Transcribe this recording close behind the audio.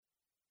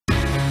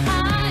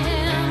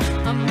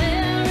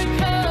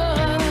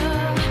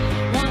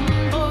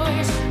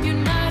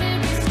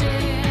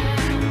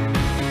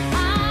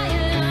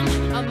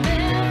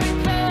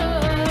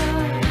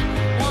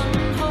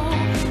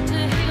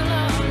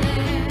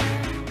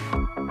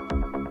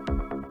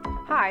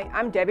Hi,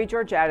 I'm Debbie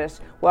Georgatos.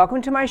 Welcome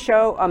to my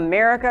show,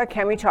 America,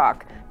 Can We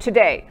Talk?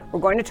 Today, we're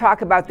going to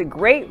talk about the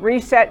Great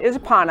Reset is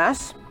upon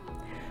us.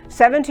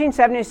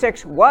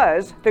 1776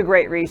 was the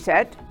Great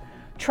Reset.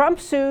 Trump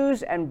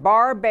sues and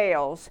Barr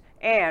bails,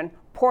 and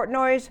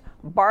Portnoy's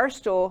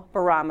Barstool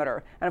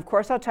Barometer. And of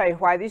course, I'll tell you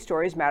why these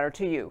stories matter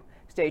to you.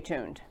 Stay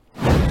tuned.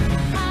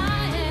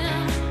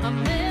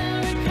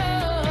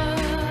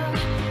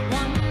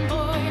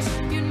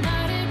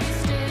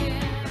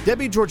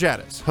 Debbie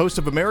Georgatos, host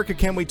of America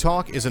Can We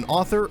Talk, is an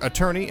author,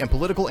 attorney, and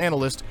political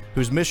analyst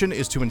whose mission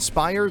is to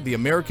inspire the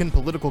American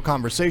political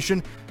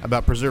conversation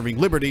about preserving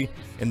liberty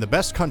in the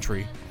best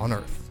country on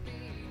earth.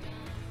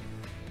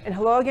 And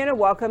hello again and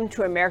welcome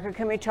to America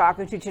Can We Talk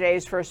and to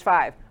today's First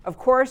Five. Of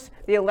course,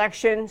 the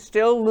election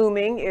still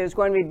looming is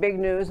going to be big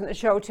news in the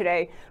show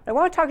today. I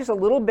want to talk just a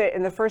little bit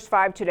in the First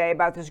Five today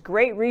about this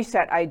Great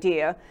Reset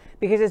idea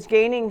because it's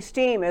gaining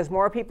steam as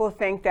more people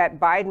think that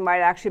Biden might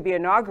actually be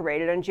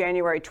inaugurated on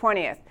January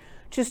 20th.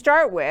 To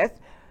start with,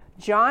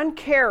 John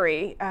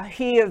Kerry,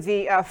 he of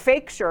the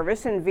fake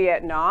service in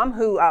Vietnam,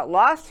 who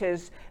lost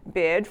his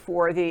bid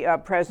for the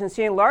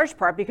presidency in large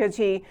part because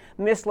he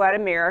misled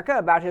America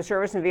about his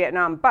service in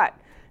Vietnam. But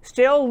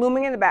still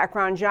looming in the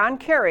background, John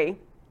Kerry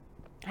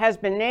has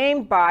been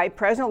named by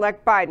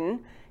President-elect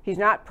Biden. He's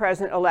not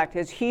president-elect,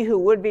 it's he who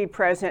would be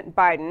President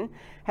Biden,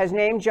 has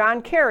named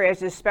John Kerry as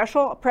his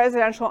special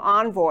presidential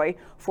envoy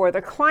for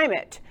the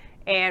climate.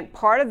 And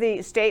part of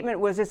the statement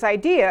was this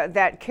idea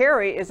that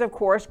Kerry is, of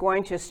course,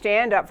 going to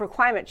stand up for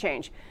climate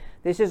change.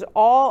 This is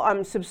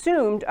all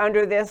subsumed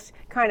under this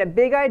kind of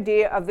big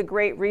idea of the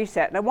Great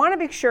Reset. And I want to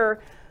make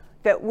sure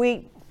that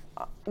we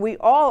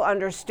all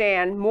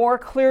understand more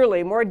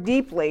clearly, more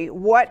deeply,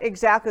 what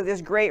exactly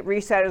this Great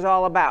Reset is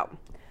all about.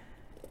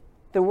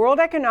 The World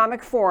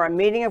Economic Forum,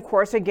 meeting, of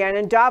course, again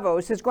in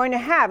Davos, is going to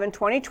have in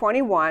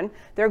 2021,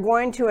 they're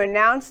going to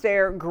announce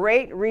their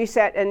Great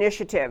Reset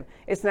initiative.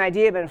 It's an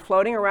idea been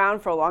floating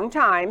around for a long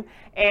time,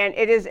 and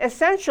it is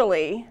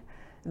essentially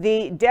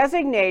the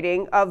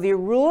designating of the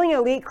ruling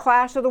elite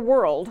class of the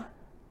world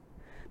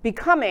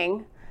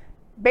becoming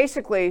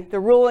basically the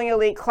ruling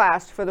elite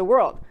class for the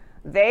world.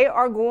 They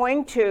are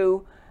going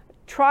to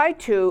try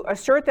to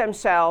assert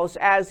themselves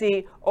as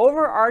the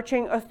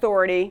overarching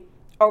authority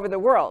over the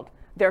world.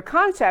 Their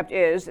concept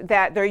is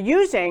that they're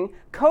using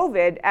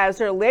COVID as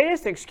their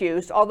latest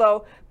excuse,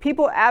 although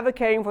people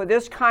advocating for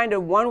this kind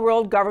of one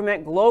world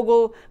government,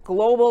 global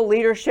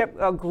leadership,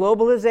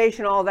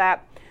 globalization, all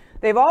that,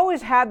 they've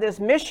always had this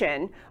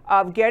mission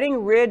of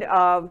getting rid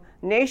of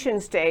nation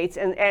states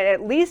and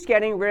at least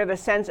getting rid of a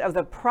sense of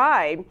the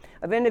pride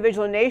of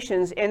individual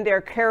nations in their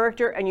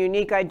character and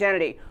unique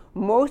identity.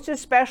 Most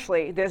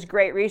especially, this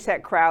Great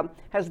Reset crowd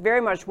has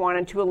very much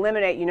wanted to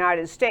eliminate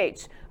United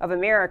States of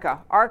America,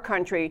 our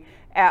country,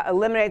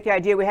 eliminate the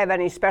idea we have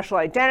any special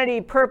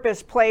identity,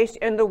 purpose, place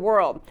in the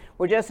world.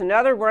 We're just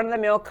another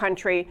run-of-the-mill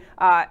country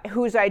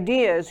whose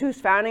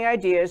founding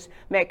ideas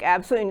make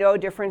absolutely no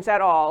difference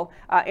at all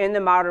in the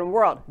modern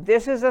world.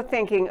 This is the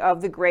thinking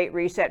of the Great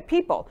Reset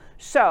people.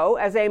 So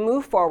as they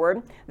move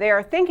forward, they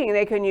are thinking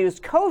they can use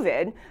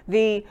COVID,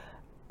 the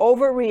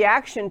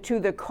overreaction to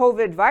the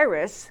COVID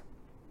virus,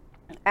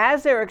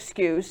 as their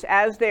excuse,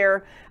 as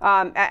their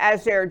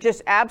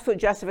just absolute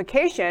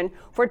justification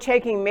for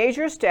taking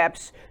major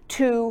steps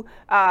to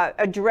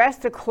address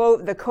the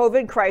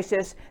COVID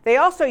crisis. They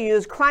also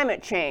use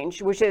climate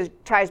change, which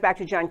ties back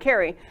to John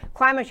Kerry.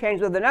 Climate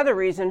change was another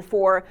reason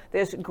for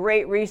this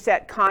Great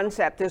Reset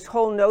concept, this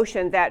whole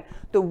notion that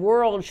the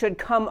world should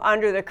come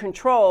under the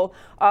control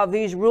of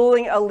these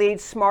ruling elites,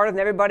 smarter than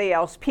everybody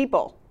else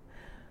people.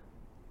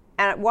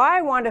 And why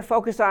I wanted to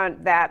focus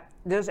on that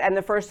and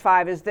the First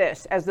Five is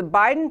this. As the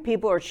Biden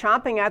people are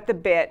chomping at the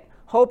bit,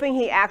 hoping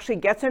he actually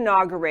gets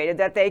inaugurated,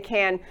 that they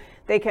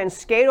can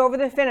skate over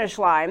the finish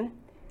line,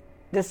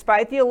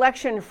 despite the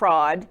election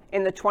fraud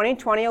in the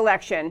 2020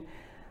 election,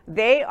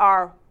 they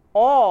are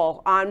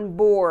all on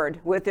board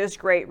with this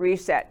Great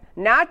Reset.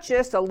 Not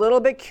just a little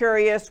bit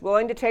curious,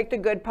 willing to take the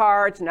good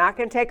parts, not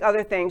going to take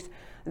other things.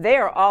 They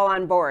are all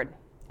on board.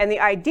 And the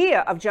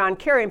idea of John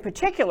Kerry in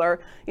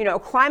particular,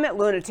 climate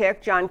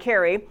lunatic John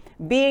Kerry,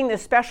 being the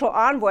special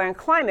envoy on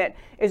climate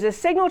is a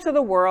signal to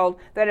the world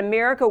that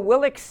America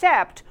will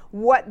accept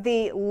what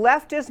the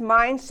leftist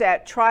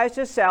mindset tries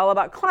to sell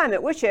about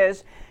climate, which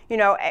is,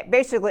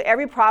 basically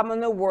every problem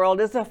in the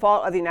world is the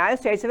fault of the United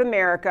States of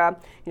America.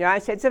 The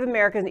United States of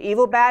America is an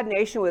evil, bad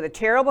nation with a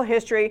terrible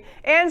history,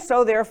 and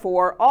so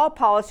therefore all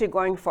policy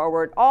going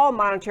forward, all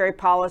monetary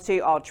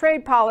policy, all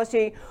trade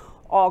policy,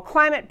 all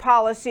climate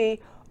policy,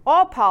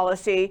 all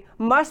policy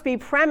must be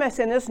premised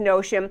in this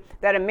notion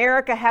that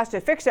America has to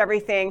fix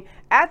everything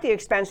at the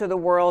expense of the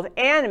world,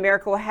 and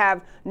America will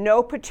have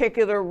no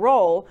particular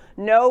role,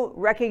 no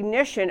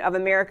recognition of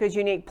America's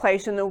unique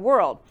place in the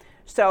world.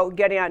 So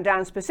getting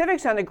down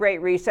specifics on the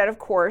Great Reset, of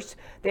course,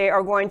 they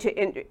are going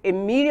to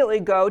immediately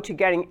go to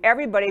getting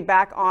everybody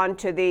back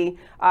onto the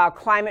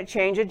climate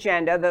change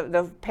agenda,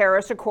 the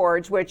Paris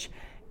Accords, which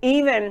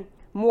even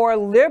more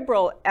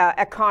liberal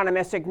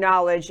economists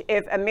acknowledge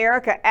if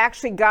America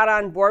actually got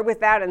on board with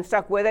that and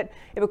stuck with it,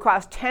 it would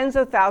cost tens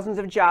of thousands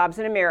of jobs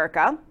in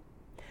America.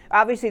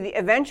 Obviously, the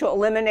eventual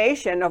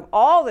elimination of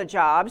all the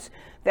jobs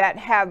that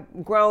have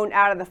grown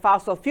out of the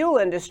fossil fuel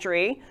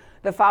industry,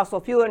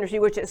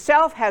 which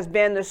itself has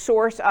been the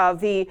source of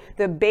the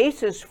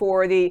basis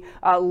for the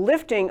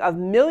lifting of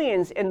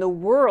millions in the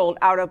world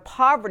out of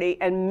poverty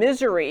and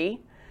misery,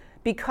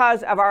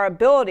 because of our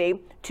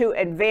ability to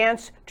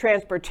advance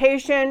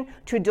transportation,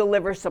 to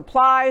deliver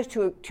supplies,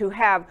 to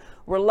have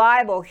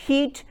reliable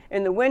heat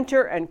in the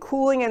winter and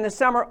cooling in the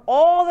summer,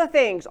 all the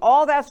things,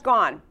 all that's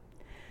gone.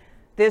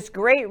 This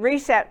great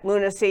reset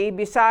lunacy,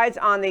 besides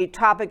on the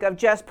topic of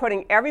just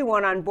putting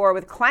everyone on board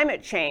with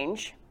climate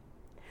change,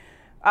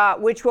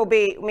 which will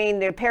mean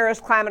the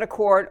Paris Climate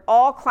Accord,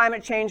 all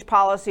climate change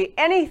policy,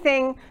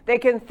 anything they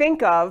can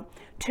think of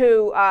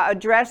to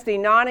address the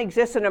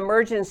non-existent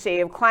emergency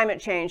of climate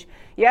change.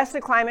 Yes,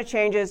 the climate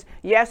changes.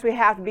 Yes, we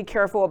have to be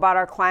careful about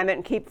our climate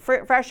and keep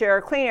fresh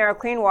air,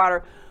 clean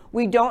water.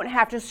 We don't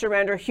have to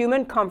surrender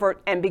human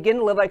comfort and begin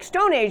to live like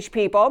Stone Age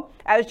people,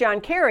 as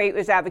John Kerry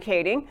is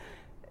advocating.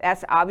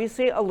 That's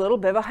obviously a little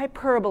bit of a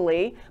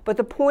hyperbole, but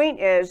the point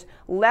is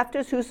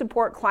leftists who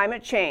support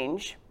climate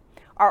change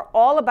are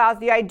all about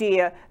the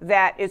idea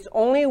that it's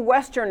only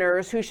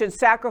Westerners who should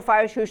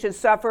sacrifice, who should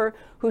suffer,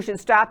 who should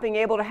stop being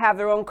able to have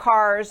their own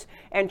cars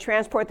and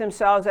transport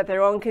themselves at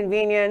their own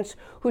convenience,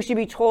 who should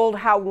be told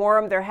how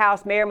warm their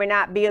house may or may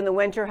not be in the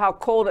winter, how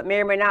cold it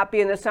may or may not be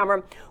in the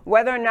summer,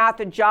 whether or not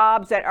the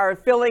jobs that are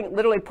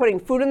literally putting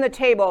food on the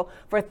table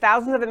for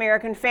thousands of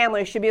American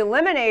families should be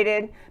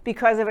eliminated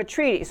because of a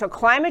treaty. So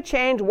climate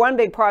change, one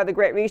big part of the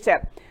Great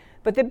Reset.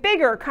 But the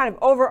bigger kind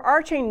of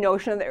overarching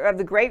notion of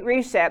the Great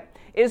Reset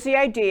is the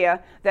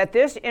idea that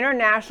this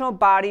international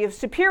body of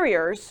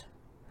superiors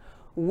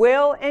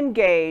will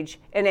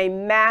engage in a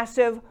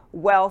massive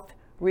wealth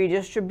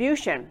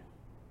redistribution.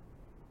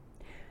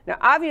 Now,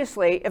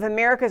 obviously, if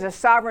America is a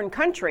sovereign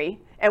country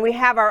and we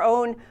have our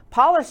own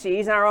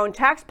policies and our own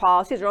tax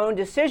policies, our own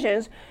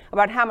decisions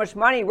about how much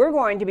money we're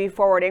going to be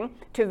forwarding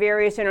to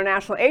various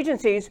international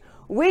agencies,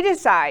 we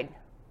decide.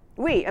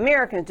 We,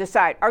 Americans,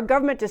 decide, our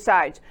government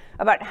decides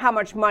about how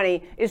much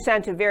money is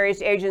sent to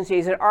various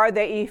agencies and are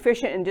they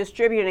efficient in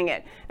distributing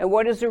it, and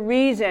what is the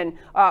reason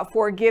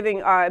for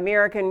giving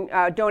American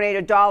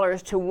donated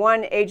dollars to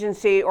one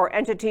agency or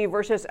entity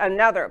versus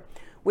another.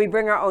 We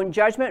bring our own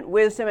judgment,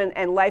 wisdom,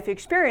 and life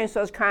experience to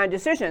those kind of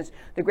decisions.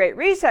 The Great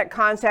Reset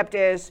concept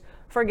is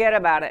forget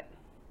about it.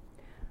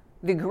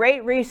 The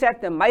Great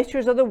Reset, the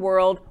meisters of the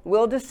world,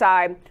 will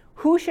decide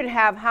who should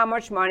have how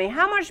much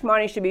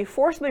money should be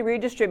forcibly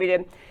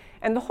redistributed.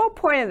 And the whole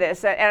point of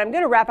this, and I'm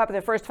going to wrap up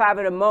the first five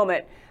in a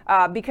moment,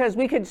 because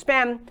we could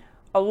spend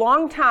a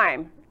long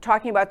time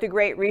talking about the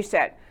Great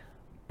Reset,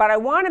 but I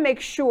want to make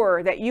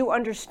sure that you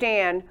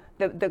understand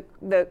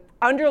the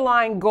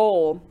underlying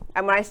goal.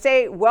 And when I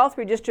say wealth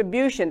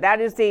redistribution,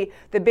 that is the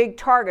big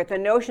target, the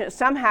notion that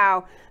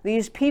somehow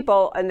these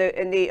people and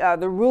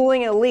the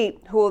ruling elite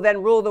who will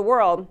then rule the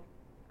world,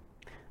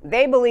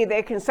 they believe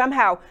they can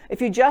somehow, if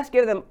you just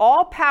give them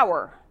all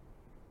power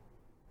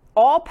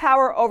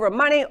over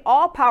money,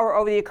 all power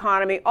over the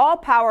economy, all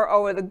power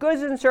over the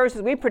goods and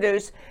services we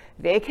produce,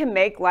 they can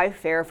make life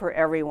fair for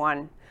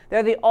everyone.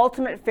 They're the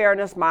ultimate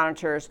fairness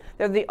monitors.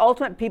 They're the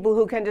ultimate people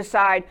who can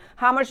decide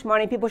how much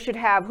money people should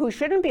have, who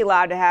shouldn't be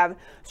allowed to have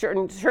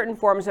certain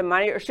forms of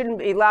money, or shouldn't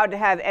be allowed to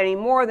have any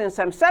more than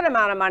some set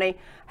amount of money,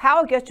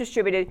 how it gets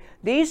distributed.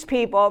 These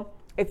people,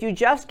 if you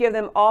just give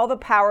them all the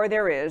power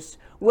there is,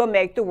 will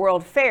make the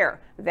world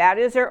fair. That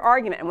is their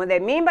argument. And what they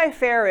mean by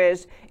fair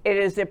is, it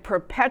is the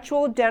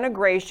perpetual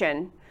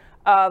denigration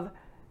of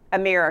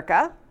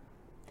America,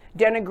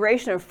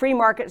 denigration of free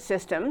market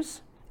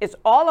systems. It's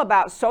all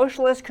about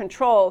socialist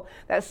control,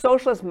 that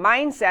socialist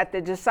mindset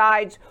that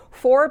decides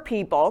for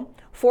people,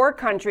 for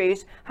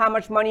countries, how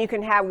much money you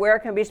can have, where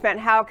it can be spent,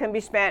 how it can be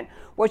spent,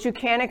 what you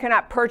can and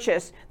cannot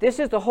purchase. This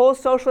is the whole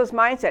socialist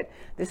mindset.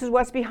 This is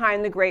what's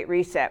behind the Great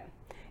Reset.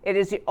 It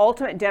is the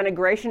ultimate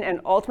denigration and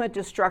ultimate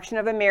destruction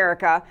of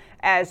America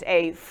as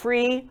a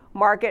free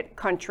market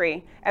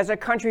country, as a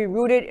country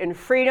rooted in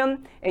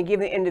freedom and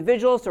giving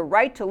individuals the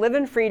right to live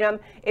in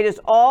freedom. It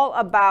is all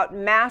about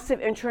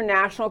massive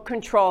international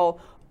control,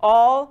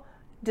 all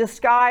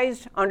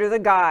disguised under the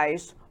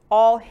guise,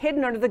 all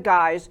hidden under the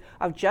guise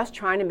of just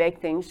trying to make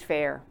things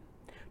fair.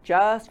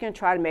 Just going to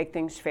try to make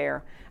things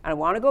fair. And I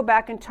want to go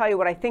back and tell you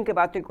what I think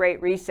about the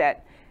Great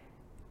Reset.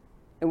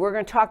 And we're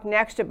going to talk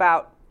next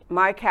about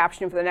my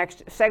caption for the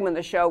next segment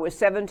of the show was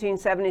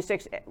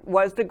 1776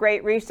 was the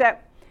Great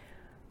Reset.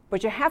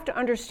 But you have to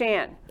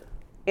understand,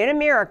 in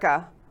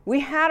America,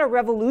 we had a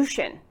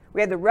revolution. We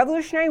had the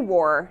Revolutionary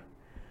War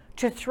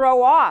to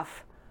throw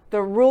off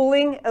the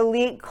ruling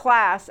elite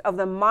class of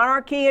the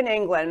monarchy in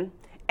England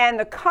and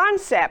the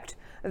concept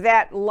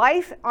that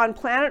life on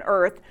planet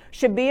Earth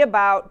should be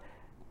about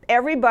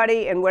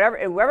everybody in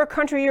whatever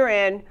country you're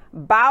in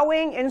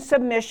bowing in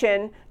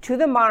submission to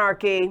the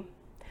monarchy,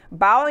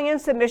 bowing in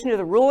submission to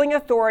the ruling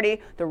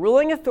authority,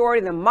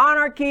 the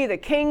monarchy, the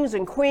kings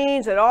and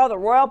queens and all the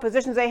royal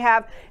positions they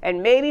have,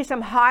 and maybe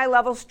some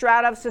high-level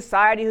strata of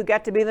society who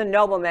get to be the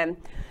noblemen.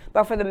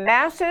 But for the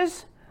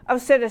masses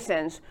of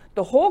citizens,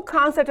 the whole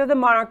concept of the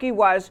monarchy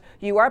was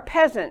you are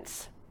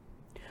peasants.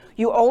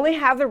 You only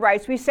have the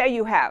rights we say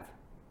you have.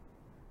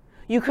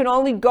 You can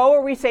only go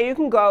where we say you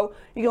can go.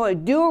 You can only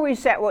do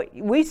what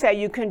we say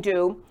you can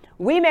do.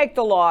 We make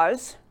the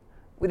laws.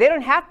 They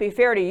don't have to be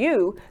fair to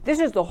you. This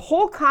is the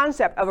whole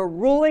concept of a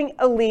ruling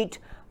elite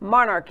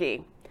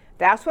monarchy.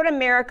 That's what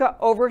America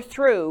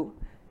overthrew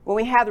when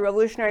we had the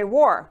Revolutionary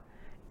War.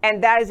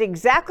 And that is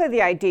exactly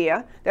the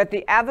idea that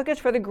the advocates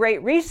for the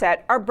Great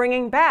Reset are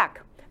bringing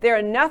back. They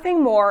are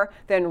nothing more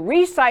than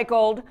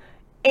recycled,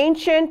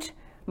 ancient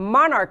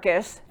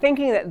monarchists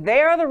thinking that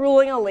they're the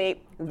ruling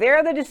elite,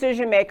 they're the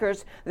decision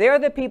makers, they're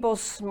the people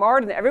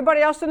smarter than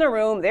everybody else in the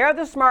room, they're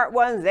the smart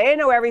ones, they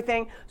know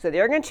everything, so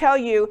they're going to tell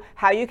you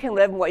how you can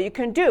live and what you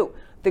can do.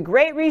 The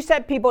Great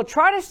Reset people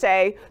try to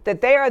say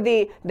that they are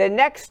the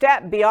next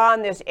step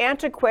beyond this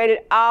antiquated,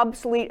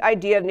 obsolete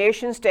idea of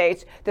nation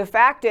states. The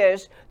fact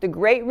is, the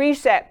Great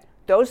Reset,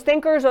 those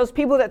thinkers, those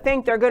people that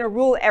think they're going to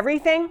rule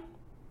everything,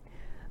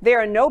 they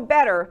are no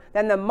better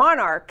than the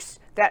monarchs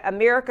that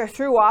America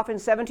threw off in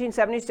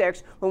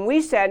 1776 when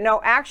we said, no,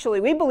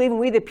 actually, we believe in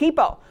we the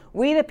people.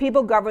 We the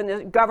people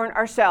govern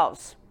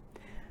ourselves.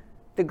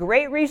 The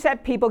Great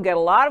Reset people get a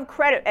lot of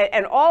credit,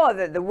 and all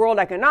of the World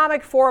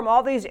Economic Forum,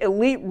 all these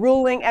elite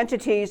ruling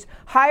entities,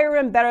 higher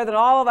and better than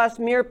all of us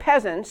mere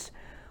peasants.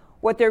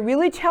 What they're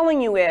really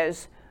telling you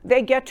is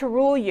they get to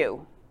rule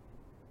you.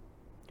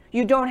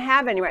 You don't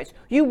have any rights.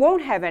 You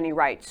won't have any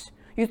rights.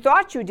 You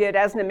thought you did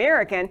as an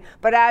American,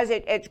 but as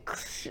it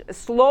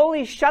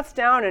slowly shuts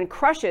down and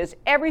crushes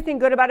everything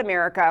good about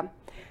America,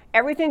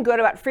 everything good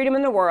about freedom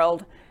in the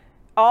world,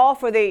 all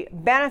for the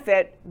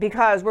benefit,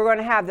 because we're going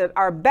to have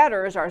our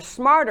betters, our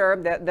smarter,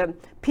 the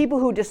people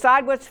who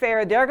decide what's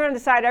fair, they're going to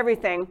decide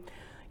everything.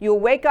 You'll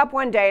wake up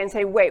one day and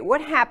say, wait, what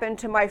happened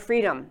to my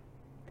freedom?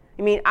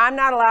 You mean I'm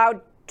not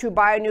allowed to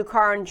buy a new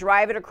car and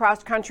drive it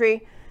across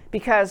country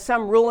because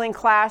some ruling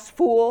class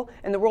fool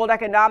in the World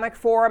Economic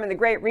Forum and the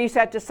Great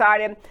Reset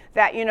decided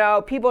that,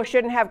 people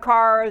shouldn't have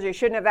cars, or you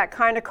shouldn't have that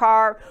kind of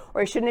car,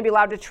 or you shouldn't be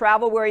allowed to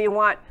travel where you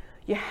want.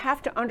 You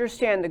have to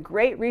understand the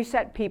Great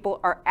Reset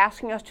people are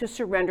asking us to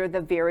surrender the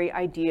very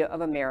idea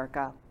of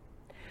America.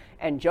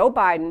 And Joe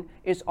Biden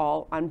is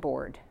all on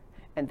board.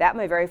 And that,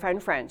 my very fine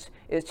friends,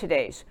 is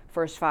today's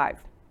First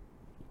Five.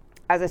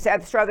 As I said at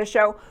the start of the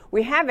show,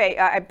 we have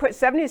I put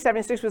 70 to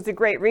 76 was the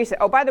Great Reset.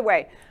 Oh, by the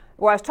way,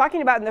 what I was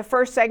talking about in the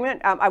first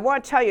segment, I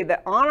want to tell you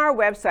that on our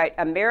website,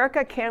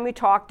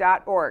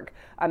 americacanwetalk.org,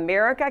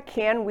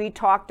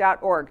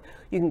 americacanwetalk.org,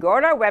 you can go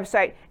to our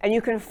website and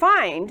you can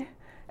find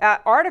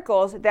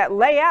articles that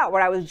lay out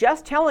what I was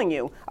just telling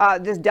you.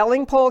 This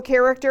Delingpole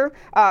character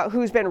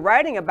who's been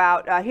writing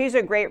about, he's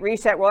a Great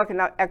Reset World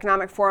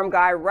Economic Forum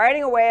guy,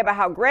 writing away about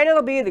how great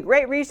it'll be. The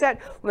Great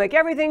Reset will make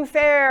everything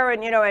fair,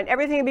 and and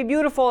everything will be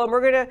beautiful, and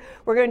we're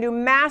gonna do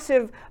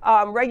massive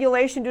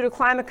regulation due to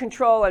climate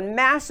control and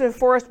massive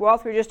forced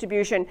wealth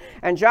redistribution.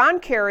 And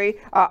John Kerry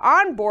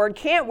on board,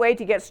 can't wait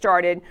to get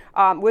started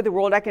with the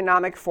World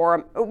Economic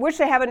Forum, which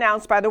they have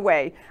announced, by the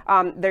way.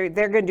 They're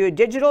going to do a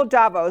digital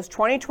Davos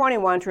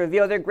 2021 to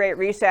reveal their Great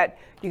Reset.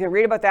 You can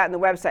read about that on the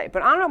website.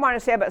 But I don't want to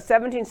say about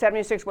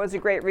 1776 was the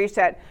Great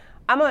Reset.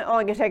 I'm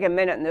only going to take a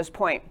minute in this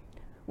point.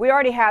 We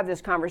already have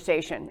this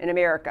conversation in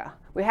America.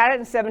 We had it in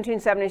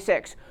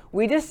 1776.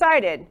 We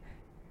decided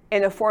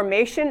in the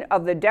formation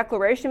of the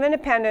Declaration of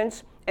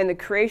Independence and the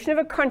creation of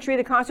a country,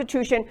 the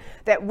Constitution,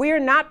 that we're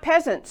not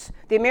peasants.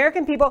 The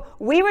American people,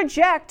 we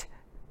reject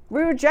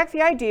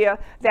the idea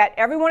that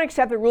everyone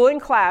except the ruling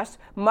class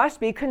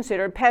must be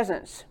considered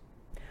peasants.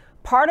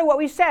 Part of what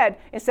we said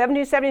in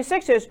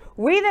 1776 is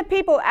we the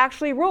people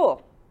actually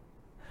rule.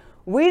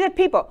 We the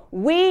people,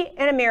 we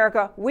in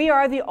America, we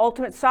are the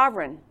ultimate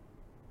sovereign.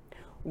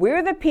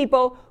 We're the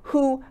people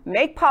who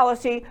make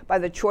policy by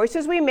the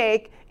choices we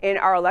make in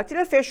our elected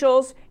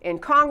officials, in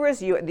Congress,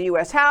 the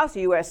U.S. House,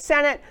 the U.S.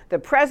 Senate, the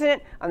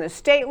president, on the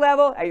state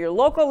level, at your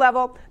local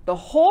level. The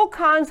whole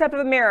concept of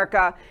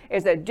America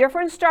is a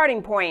different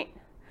starting point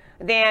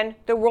than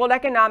the World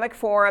Economic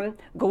Forum,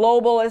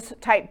 globalist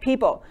type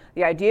people.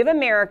 The idea of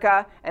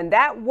America, and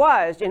that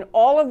was in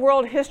all of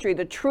world history,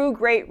 the true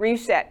Great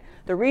Reset.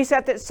 The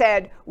reset that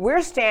said,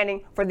 we're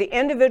standing for the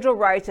individual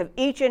rights of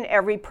each and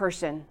every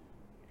person.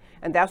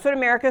 And that's what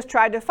America's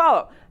tried to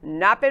follow.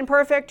 Not been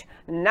perfect,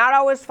 not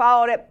always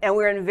followed it, and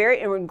we're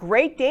in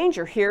great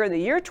danger here in the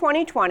year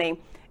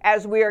 2020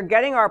 as we are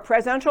getting our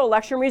presidential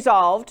election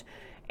resolved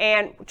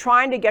and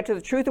trying to get to the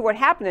truth of what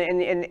happened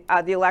in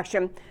the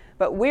election.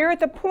 But we're at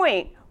the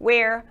point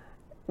where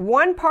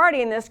one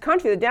party in this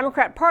country, the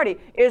Democrat Party,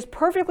 is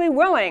perfectly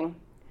willing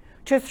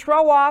to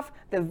throw off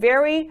the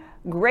very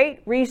great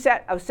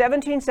reset of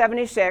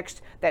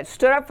 1776 that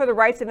stood up for the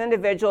rights of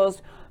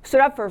individuals, stood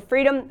up for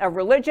freedom of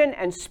religion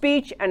and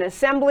speech and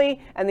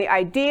assembly, and the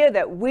idea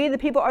that we, the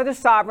people, are the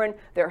sovereign.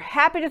 They're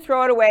happy to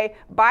throw it away.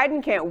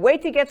 Biden can't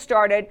wait to get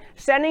started,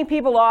 sending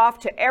people off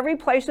to every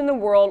place in the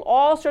world,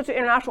 all sorts of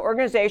international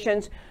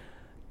organizations,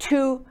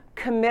 to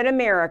commit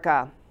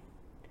America.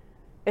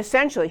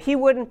 Essentially, he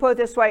wouldn't put it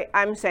this way,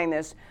 I'm saying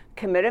this,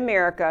 commit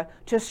America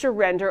to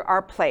surrender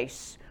our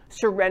place,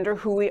 surrender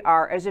who we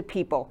are as a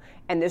people.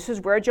 And this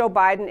is where Joe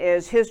Biden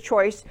is, his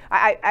choice.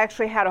 I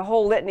actually had a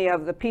whole litany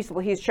of the people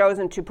he's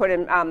chosen to put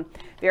in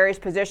various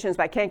positions,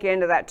 but I can't get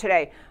into that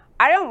today.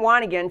 I don't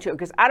want to get into it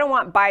because I don't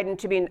want Biden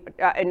to be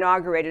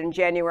inaugurated on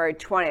January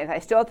 20th. I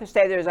still have to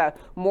say there's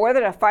more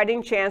than a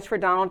fighting chance for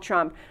Donald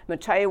Trump. I'm going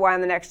to tell you why in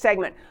the next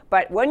segment.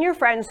 But when your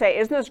friends say,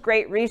 isn't this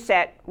great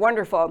reset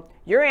wonderful,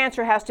 your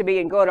answer has to be,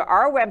 and go to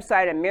our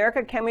website,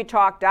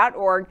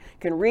 americacanwetalk.org. You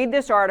can read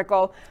this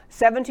article.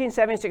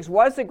 1776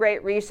 was the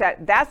great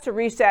reset. That's the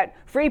reset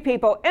free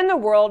people in the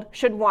world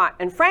should want.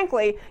 And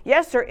frankly,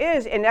 yes, there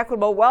is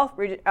inequitable wealth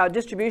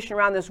distribution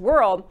around this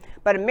world,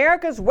 but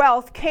America's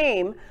wealth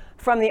came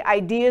from the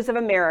ideas of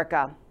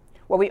America.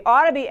 What we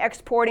ought to be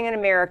exporting in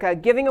America,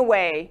 giving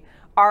away,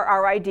 are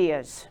our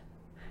ideas,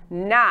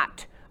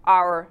 not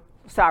our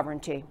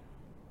sovereignty.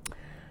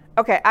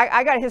 Okay,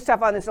 I got to hit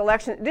stuff on this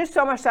election. There's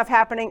so much stuff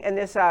happening in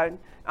this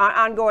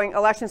ongoing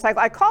election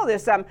cycle. I call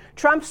this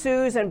Trump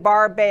sues and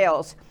Barr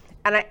bails.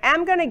 And I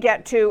am going to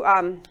get to,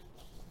 well,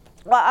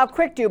 I'll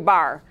quick do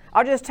Barr.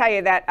 I'll just tell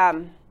you that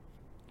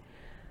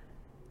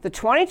the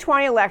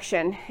 2020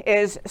 election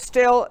is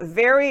still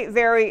very,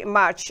 very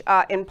much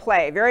in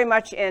play, very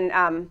much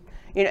in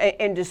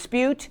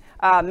dispute.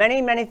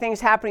 Many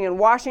things happening in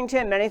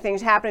Washington, many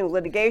things happening with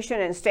litigation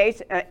in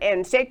states,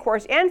 in state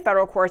courts and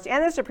federal courts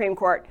and the Supreme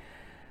Court.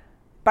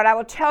 But I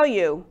will tell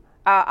you,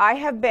 I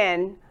have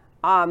been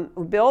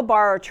Bill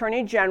Barr,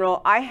 Attorney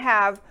General. I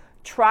have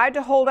tried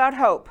to hold out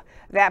hope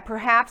that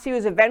perhaps he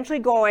was eventually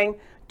going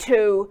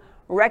to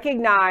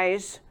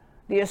recognize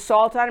the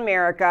assault on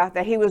America,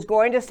 that he was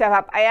going to step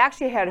up. I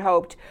actually had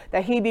hoped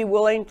that he'd be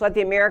willing to let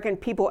the American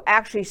people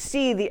actually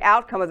see the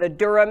outcome of the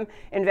Durham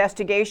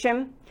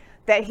investigation,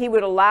 that he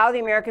would allow the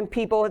American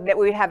people, that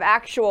we would have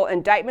actual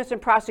indictments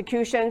and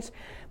prosecutions.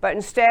 But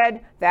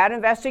instead, that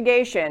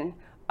investigation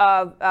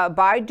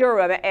by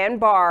Durham and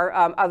Barr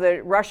of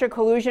the Russia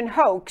collusion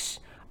hoax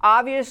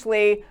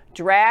obviously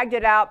dragged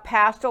it out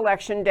past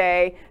Election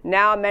Day.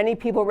 Now many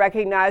people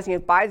recognizing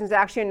if Biden's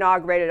actually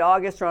inaugurated, it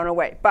all gets thrown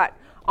away. But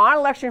on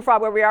election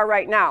fraud, where we are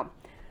right now.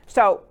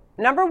 So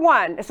number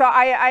one, so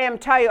I am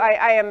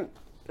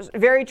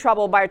very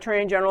troubled by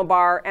Attorney General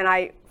Barr,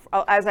 and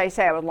as I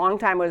say, I was a long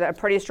time was a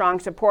pretty strong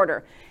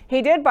supporter.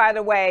 He did, by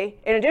the way,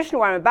 in addition to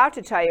what I'm about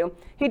to tell you,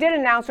 he did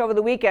announce over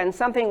the weekend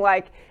something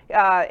like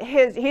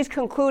he's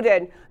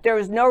concluded there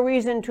was no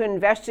reason to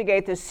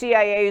investigate the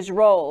CIA's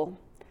role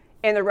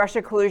in the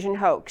Russia collusion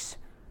hoax.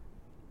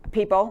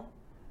 People,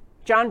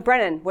 John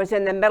Brennan was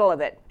in the middle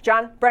of it.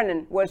 John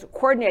Brennan was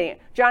coordinating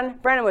it. John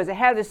Brennan was the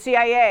head of the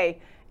CIA,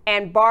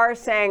 and Barr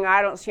saying,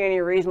 I don't see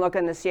any reason to look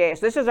in the CIA.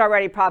 So this is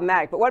already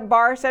problematic. But what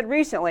Barr said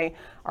recently,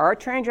 our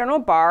Attorney General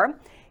Barr,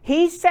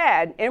 he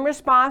said in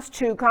response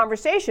to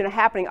conversation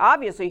happening,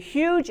 obviously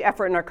huge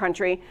effort in our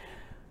country,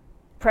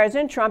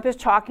 President Trump is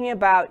talking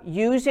about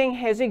using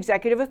his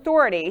executive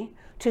authority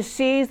to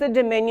seize the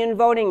Dominion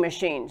voting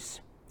machines.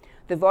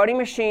 The voting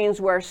machines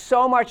where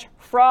so much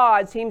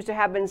fraud seems to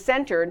have been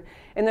centered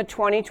in the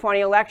 2020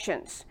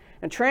 elections.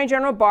 Attorney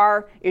General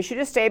Barr issued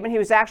a statement. He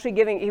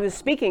was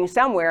speaking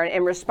somewhere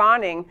and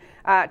responding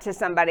to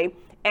somebody,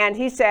 and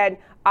he said,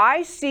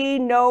 I see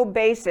no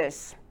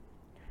basis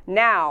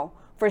now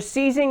for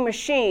seizing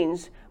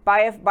machines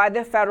by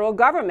the federal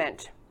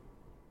government.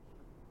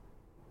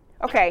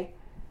 Okay,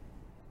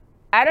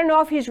 I don't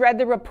know if he's read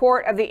the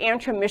report of the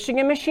Antrim,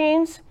 Michigan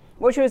machines,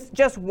 which was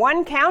just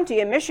one county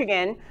in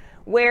Michigan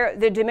where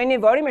the Dominion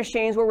voting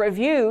machines were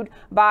reviewed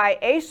by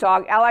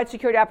ASOG, Allied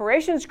Security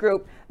Operations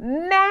Group.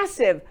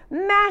 Massive,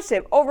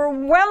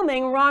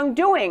 overwhelming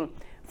wrongdoing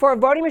for a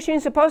voting machine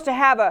supposed to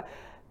have a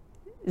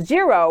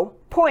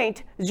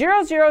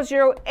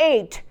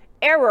 0.0008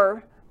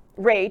 error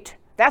rate.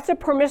 That's a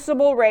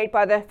permissible rate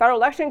by the Federal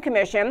Election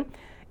Commission.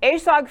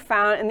 ASOG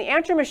found in the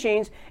Antrim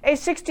machines a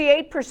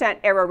 68%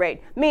 error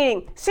rate,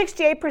 meaning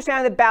 68%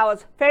 of the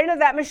ballots fed into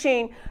that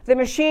machine, the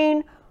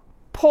machine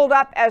pulled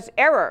up as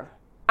error.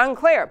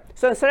 Unclear.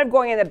 So instead of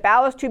going in the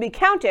ballots to be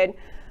counted,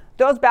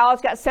 those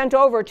ballots got sent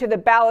over to the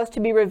ballots to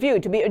be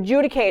reviewed, to be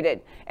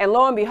adjudicated. And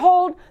lo and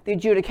behold, the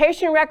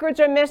adjudication records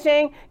are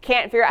missing,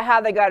 can't figure out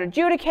how they got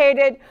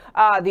adjudicated,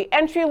 the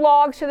entry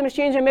logs to the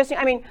machines are missing.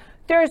 I mean,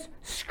 there's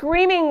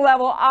screaming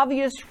level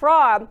obvious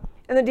fraud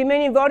in the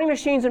Dominion voting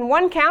machines in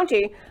one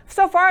county.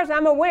 So far as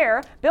I'm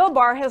aware, Bill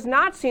Barr has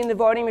not seen the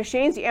voting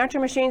machines, the entry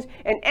machines,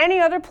 in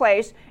any other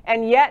place,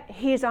 and yet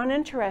he's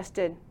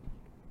uninterested.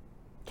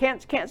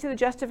 Can't see the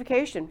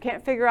justification,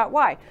 can't figure out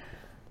why.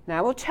 Now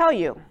I will tell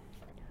you,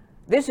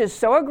 this is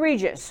so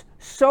egregious,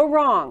 so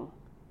wrong,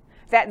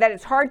 that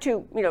it's hard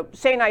to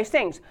say nice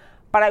things.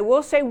 But I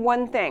will say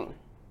one thing.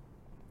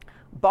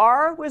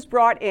 Barr was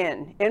brought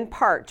in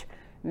part.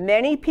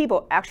 Many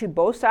people, actually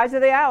both sides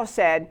of the aisle,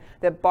 said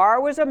that Barr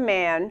was a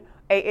man,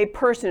 a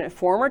person, a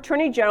former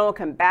attorney general,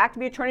 come back to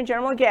be attorney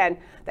general again,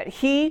 that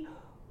he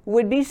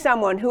would be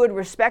someone who would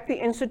respect the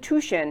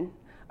institution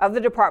of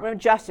the Department of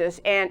Justice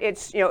and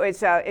its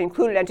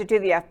included entity,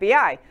 the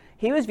FBI.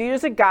 He was viewed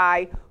as a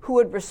guy who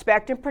would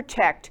respect and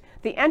protect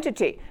the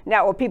entity.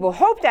 Now, what people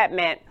hoped that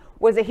meant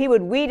was that he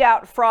would weed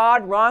out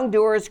fraud,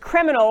 wrongdoers,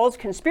 criminals,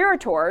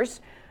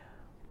 conspirators.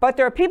 But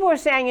there are people who are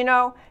saying,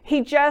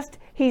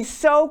 he's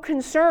so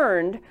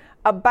concerned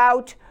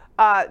about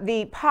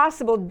the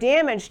possible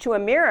damage to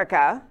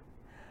America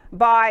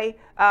by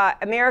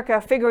America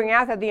figuring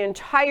out that the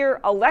entire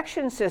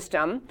election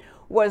system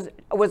was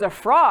a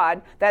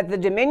fraud, that the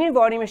Dominion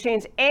voting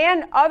machines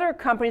and other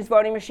companies'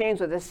 voting machines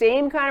with the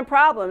same kind of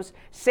problems,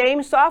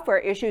 same software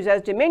issues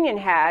as Dominion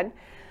had.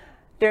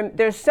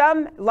 There's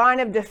some line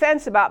of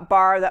defense about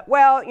Barr that,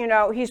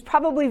 he's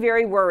probably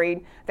very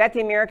worried that the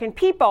American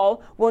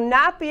people will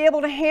not be able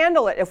to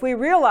handle it if we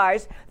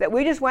realize that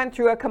we just went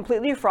through a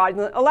completely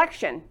fraudulent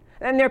election.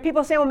 And there are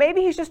people saying, well,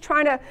 maybe he's just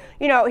trying to,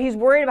 he's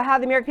worried about how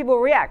the American people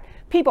will react.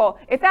 People,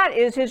 if that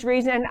is his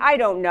reason, and I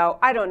don't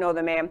know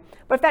the man,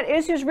 but if that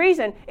is his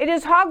reason, it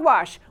is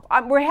hogwash.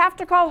 We have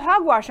to call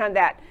hogwash on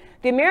that.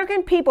 The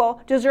American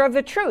people deserve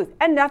the truth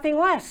and nothing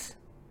less.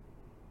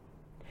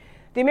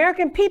 The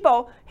American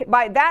people,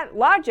 by that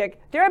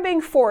logic, they're being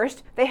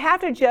forced, they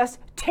have to just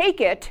take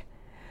it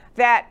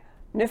that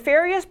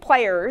nefarious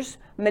players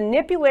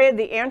manipulated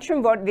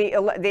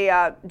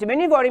the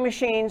Dominion voting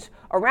machines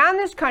around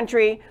this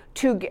country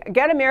to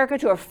get America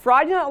to a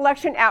fraudulent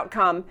election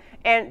outcome,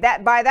 and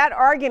that by that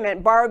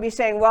argument, Barr would be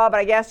saying, well, but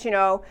I guess,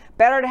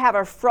 better to have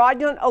a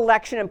fraudulent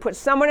election and put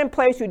someone in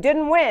place who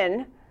didn't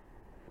win,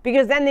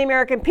 because then the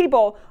American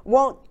people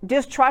won't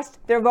distrust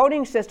their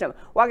voting system.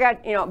 Well, I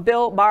got,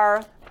 Bill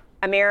Barr,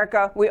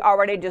 America, we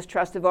already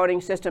distrust the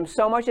voting system.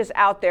 So much is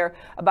out there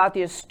about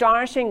the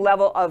astonishing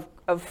level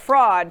of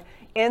fraud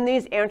in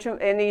these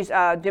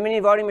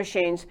Dominion voting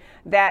machines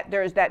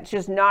that's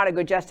just not a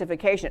good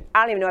justification.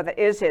 I don't even know if that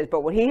is his,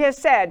 but what he has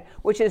said,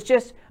 which is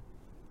just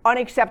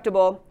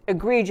unacceptable,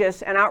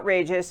 egregious, and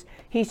outrageous,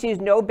 he sees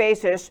no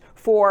basis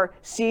for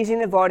seizing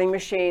the voting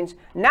machines,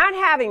 not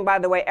having, by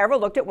the way, ever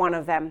looked at one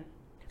of them.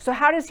 So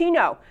how does he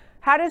know?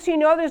 How does he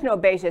know there's no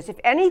basis? If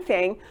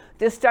anything,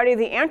 this study of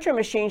the Antrim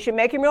machine should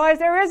make him realize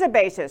there is a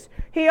basis.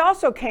 He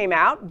also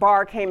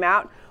Barr came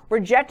out,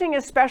 rejecting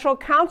a special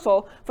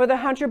counsel for the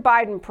Hunter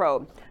Biden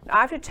probe. Now,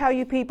 I have to tell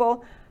you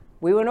people,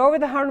 we went over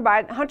the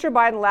Hunter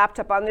Biden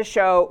laptop on the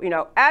show,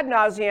 ad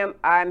nauseum.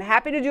 I'm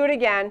happy to do it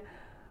again,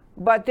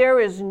 but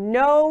there is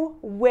no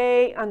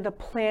way on the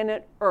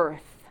planet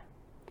Earth,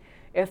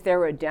 if there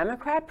were a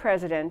Democrat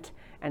president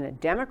and a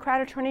Democrat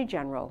attorney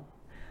general,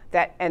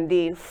 and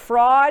the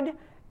fraud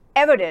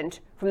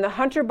evident from the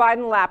Hunter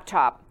Biden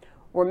laptop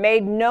were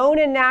made known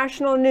in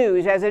national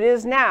news as it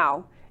is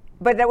now,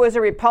 but that was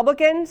a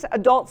Republican's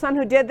adult son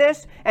who did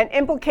this and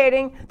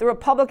implicating the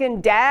Republican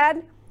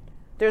dad,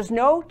 there's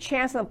no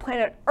chance on the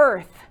planet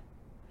Earth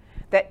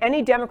that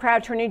any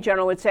Democrat attorney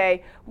general would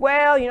say,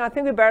 well, I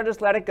think we better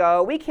just let it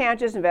go. We can't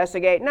just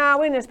investigate. No,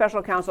 we need a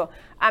special counsel.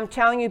 I'm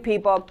telling you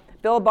people,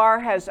 Bill Barr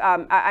has,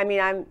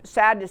 I'm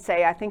sad to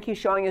say, I think he's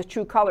showing his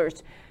true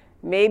colors.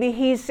 Maybe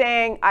he's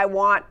saying, I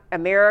want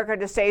America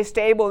to stay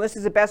stable, and this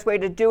is the best way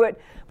to do it.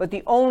 But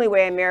the only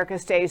way America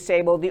stays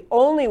stable, the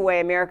only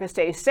way America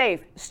stays safe,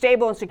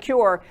 stable, and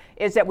secure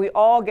is that we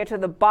all get to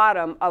the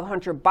bottom of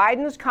Hunter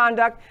Biden's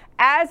conduct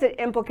as it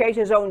implicates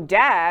his own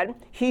dad,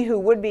 he who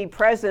would be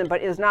president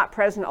but is not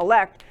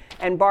president-elect,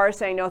 and Barr is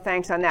saying no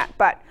thanks on that.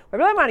 But what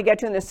I really want to get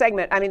to in this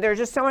segment, there's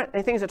just so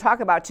many things to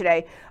talk about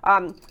today.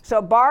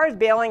 So Barr is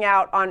bailing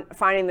out on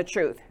finding the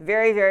truth.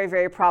 Very, very,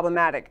 very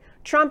problematic.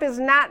 Trump is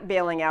not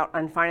bailing out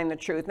on finding the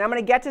truth. Now I'm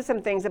going to get to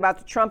some things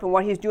about Trump and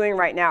what he's doing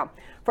right now.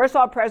 First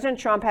of all, President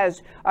Trump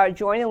has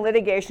joined in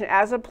litigation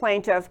as a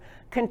plaintiff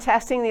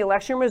contesting the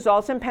election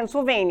results in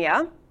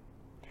Pennsylvania.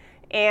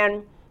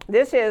 And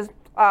this is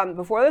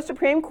before the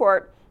Supreme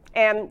Court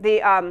and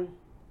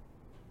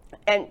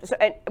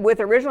with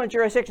original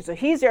jurisdiction. So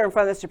he's there in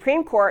front of the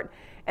Supreme Court,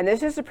 and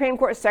this is Supreme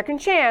Court's second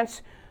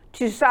chance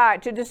to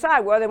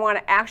decide whether they want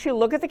to actually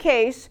look at the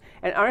case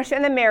and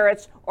understand the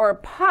merits or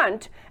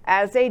punt,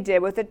 as they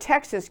did with the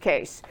Texas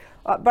case.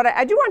 But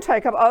I do want to tell you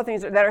a couple other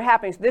things that are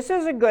happening. So this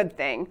is a good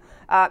thing.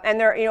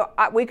 And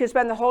we could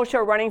spend the whole show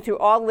running through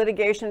all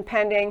litigation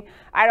pending.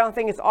 I don't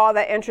think it's all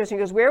that interesting,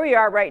 because where we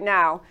are right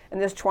now in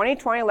this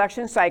 2020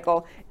 election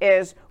cycle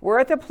is we're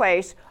at the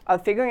place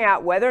of figuring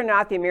out whether or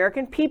not the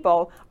American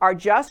people are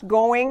just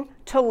going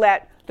to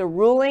let the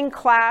ruling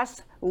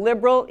class,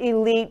 liberal,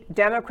 elite,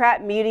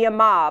 Democrat media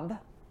mob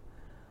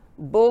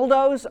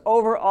bulldoze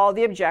over all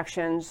the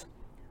objections,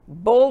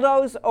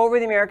 bulldoze over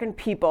the American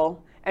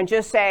people, and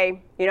just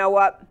say, you know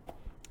what,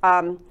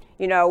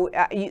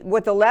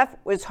 what the left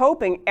was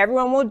hoping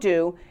everyone will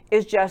do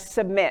is just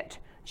submit,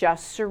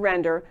 just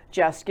surrender,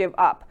 just give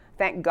up.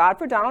 Thank God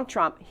for Donald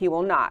Trump, he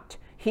will not.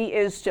 he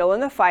is still in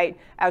the fight,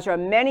 as are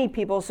many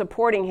people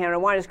supporting him. And I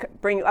want to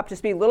bring you up to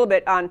speed a little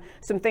bit on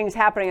some things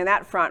happening on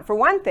that front. For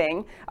one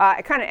thing,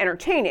 kind of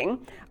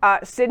entertaining,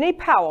 Sidney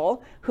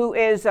Powell, who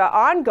is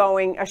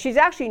ongoing, she's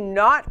actually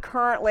not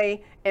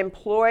currently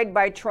employed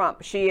by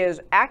Trump. She is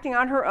acting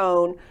on her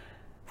own,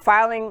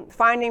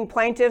 finding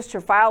plaintiffs to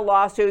file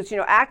lawsuits,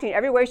 acting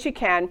every way she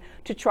can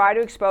to try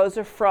to expose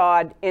the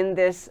fraud in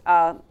this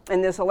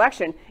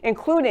election,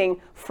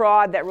 including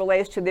fraud that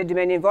relates to the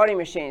Dominion voting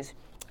machines.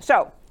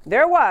 So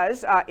there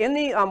was in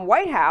the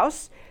White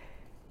House,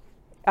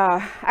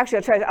 actually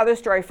I'll tell you the other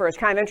story first,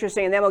 kind of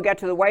interesting, and then we'll get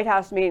to the White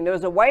House meeting. There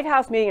was a White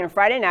House meeting on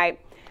Friday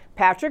night.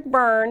 Patrick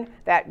Byrne,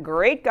 that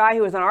great guy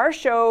who was on our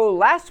show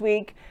last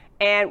week,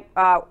 and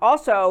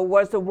also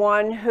was the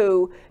one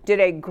who did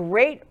a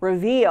great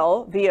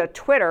reveal via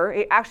Twitter.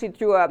 He actually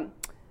threw an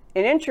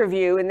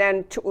interview, and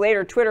then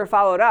later Twitter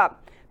followed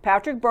up.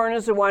 Patrick Byrne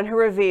is the one who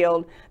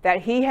revealed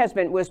that he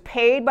was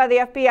paid by the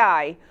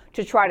FBI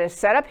to try to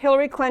set up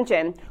Hillary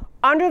Clinton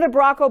under the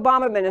Barack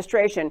Obama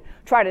administration,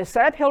 try to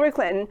set up Hillary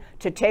Clinton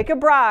to take a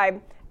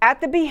bribe at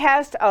the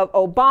behest of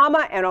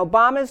Obama and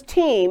Obama's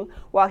team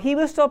while he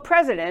was still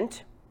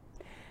president,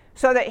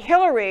 so that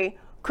Hillary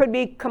could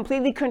be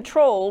completely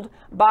controlled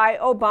by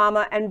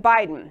Obama and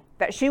Biden,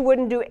 that she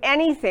wouldn't do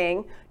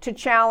anything to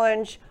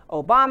challenge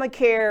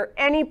Obamacare,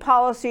 any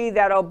policy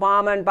that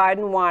Obama and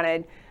Biden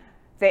wanted,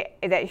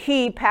 that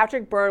he,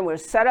 Patrick Byrne,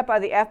 was set up by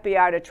the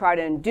FBI to try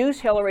to induce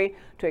Hillary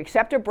to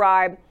accept a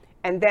bribe,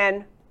 and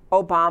then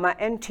Obama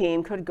and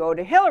team could go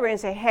to Hillary and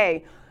say,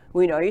 hey,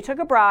 we know you took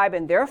a bribe,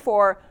 and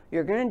therefore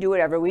you're going to do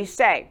whatever we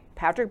say.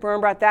 Patrick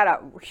Byrne brought that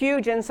up.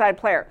 Huge inside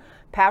player.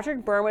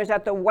 Patrick Byrne was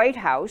at the White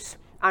House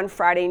on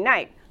Friday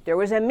night. There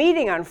was a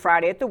meeting on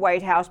Friday at the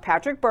White House.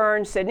 Patrick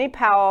Byrne, Sidney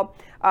Powell,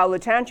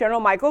 Lieutenant General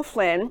Michael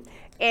Flynn,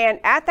 and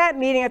at that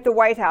meeting at the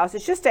White House,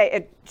 it's just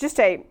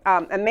a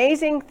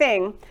amazing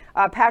thing.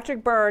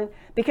 Patrick Byrne,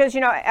 because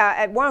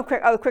one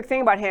quick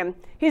thing about him,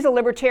 he's a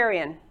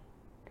libertarian.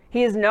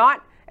 He is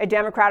not a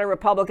Democrat or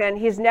Republican.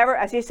 He's never,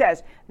 as he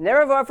says,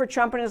 never voted for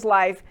Trump in his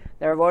life,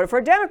 never voted for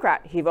a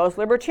Democrat. He votes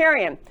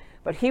libertarian.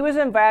 But he was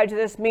invited to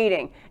this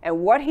meeting, and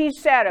what he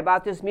said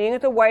about this meeting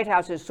at the White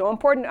House is so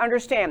important to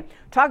understand.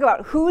 Talk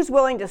about who's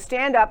willing to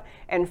stand up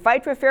and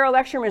fight for fair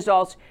election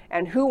results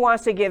and who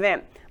wants to give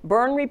in.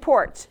 Byrne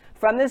reports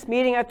from this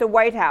meeting at the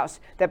White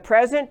House that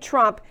President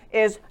Trump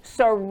is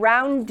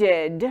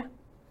surrounded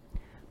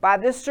by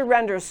the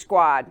surrender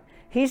squad.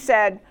 He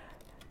said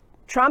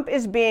Trump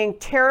is being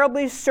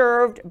terribly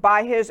served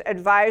by his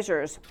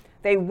advisors.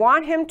 They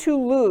want him to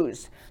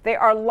lose. They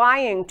are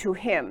lying to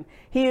him.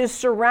 He is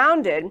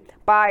surrounded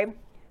by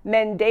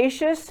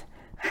mendacious,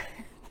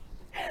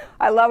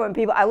 I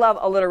love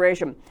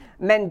alliteration,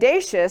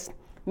 mendacious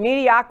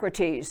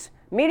mediocrities,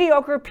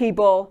 mediocre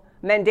people,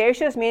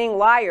 mendacious meaning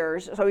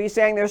liars. So he's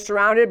saying they're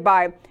surrounded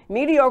by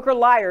mediocre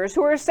liars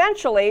who are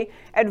essentially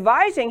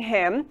advising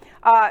him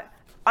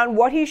on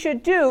what he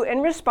should do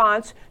in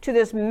response to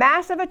this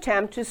massive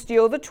attempt to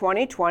steal the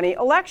 2020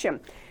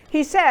 election.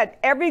 He said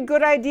every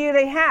good idea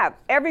they have,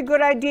 every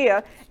good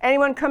idea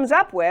anyone comes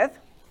up with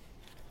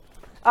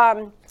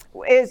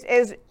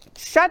is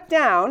shut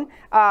down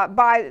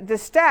by the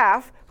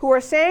staff who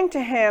are saying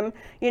to him,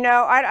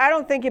 I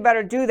don't think you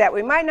better do that.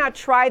 We might not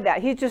try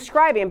that. He's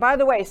describing, and by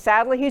the way,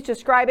 sadly, he's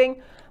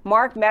describing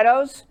Mark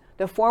Meadows,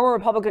 the former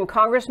Republican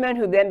congressman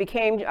who then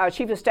became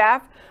chief of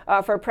staff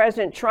for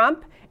President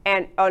Trump,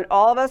 and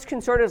all of us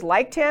conservatives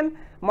liked him.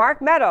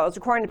 Mark Meadows,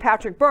 according to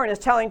Patrick Byrne, is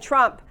telling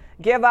Trump,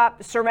 give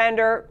up,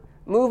 surrender,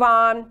 move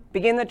on,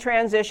 begin the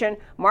transition.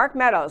 Mark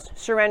Meadows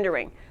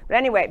surrendering. But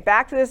anyway,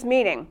 back to this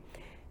meeting.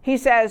 He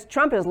says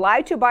Trump is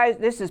lied to by,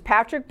 this is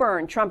Patrick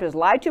Byrne, Trump is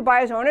lied to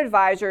by his own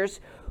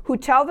advisors who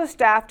tell the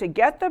staff to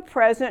get the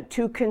president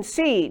to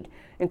concede,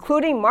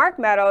 including Mark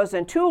Meadows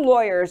and two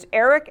lawyers,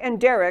 Eric and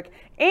Derek,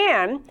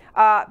 and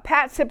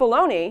Pat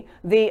Cipollone,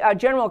 the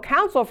general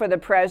counsel for the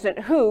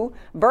president, who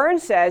Byrne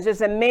says is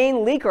the main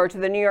leaker to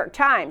the New York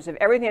Times. Of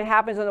everything that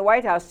happens in the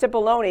White House,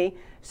 Cipollone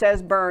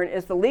says Byrne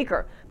is the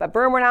leaker. But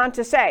Byrne went on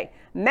to say,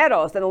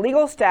 Meadows and the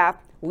legal staff,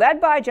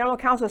 led by General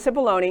Counsel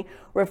Cipollone,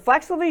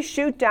 reflexively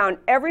shoot down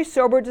every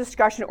sober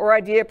discussion or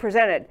idea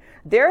presented.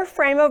 Their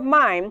frame of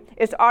mind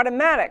is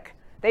automatic.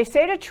 They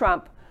say to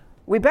Trump,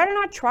 we better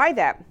not try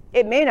that.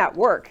 It may not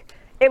work.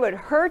 It would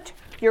hurt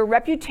your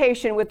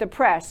reputation with the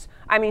press.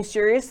 I mean,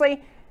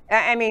 seriously?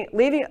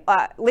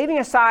 Leaving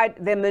aside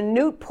the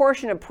minute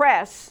portion of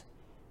press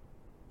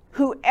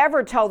who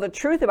ever tell the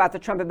truth about the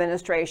Trump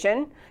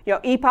administration,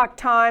 Epoch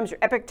Times or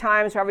Epic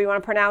Times, however you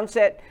want to pronounce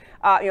it.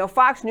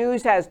 Fox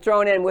News has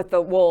thrown in with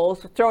the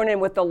wolves, thrown in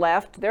with the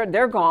left.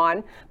 They're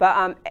gone.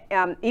 But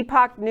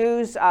Epoch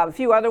News, a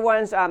few other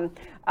ones,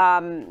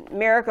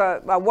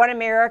 America, One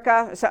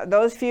America, so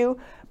those few.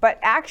 But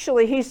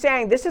actually, he's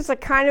saying this is the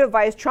kind of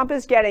advice Trump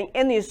is getting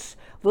in these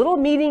little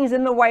meetings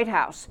in the White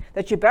House,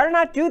 that you better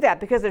not do that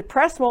because the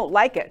press won't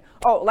like it.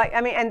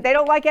 And they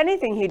don't like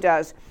anything he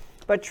does.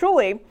 But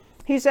truly,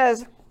 he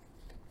says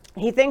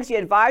he thinks the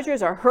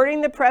advisors are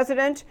hurting the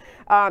president.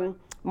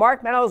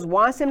 Mark Meadows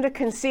wants him to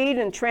concede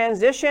and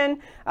transition.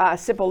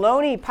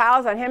 Cipollone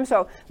piles on him.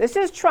 So this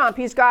is Trump.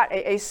 He's got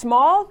a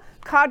small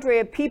cadre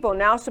of people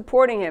now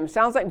supporting him.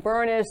 Sounds like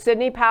Byrne,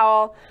 Sidney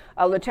Powell,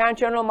 Lieutenant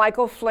General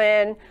Michael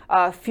Flynn,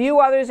 a few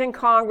others in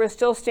Congress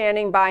still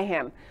standing by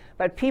him.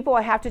 But people,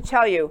 I have to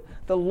tell you,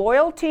 the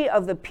loyalty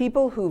of the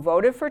people who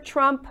voted for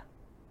Trump,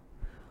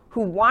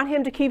 who want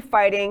him to keep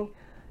fighting,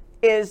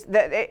 is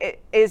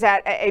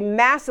at a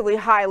massively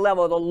high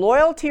level. The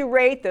loyalty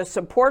rate, the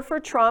support for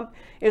Trump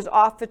is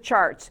off the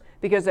charts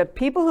because the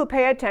people who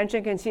pay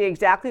attention can see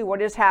exactly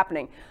what is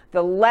happening.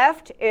 The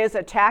left is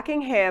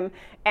attacking him,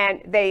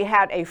 and they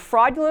had a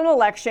fraudulent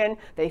election.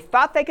 They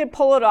thought they could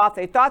pull it off.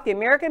 They thought the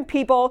American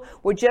people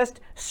would just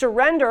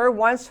surrender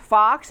once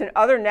Fox and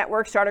other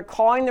networks started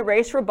calling the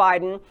race for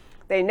Biden.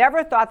 They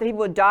never thought that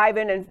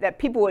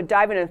people would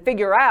dive in and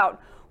figure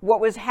out what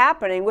was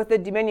happening with the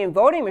Dominion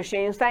voting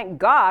machines. Thank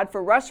God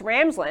for Russ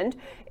Ramsland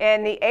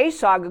and the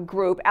ASOG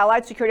group,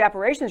 Allied Security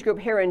Operations Group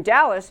here in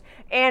Dallas,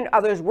 and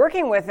others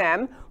working with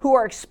them who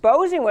are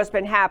exposing what's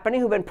been happening,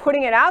 who've been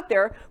putting it out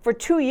there for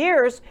 2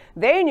 years.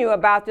 They knew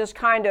about this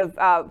kind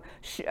of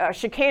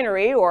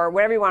chicanery, or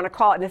whatever you want to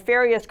call it,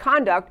 nefarious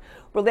conduct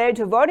related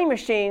to voting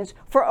machines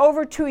for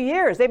over 2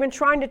 years. They've been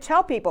trying to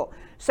tell people.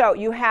 So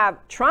you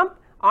have Trump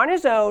on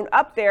his own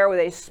up there with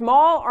a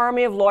small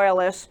army of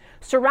loyalists,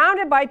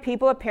 surrounded by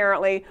people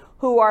apparently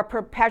who are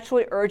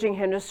perpetually urging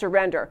him to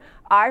surrender.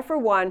 I, for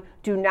one,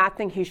 do not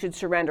think he should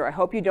surrender. I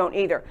hope you don't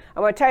either. I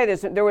want to tell you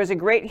this. There was a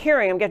great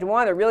hearing. I'm getting to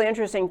one other really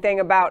interesting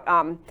thing about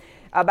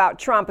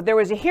Trump. There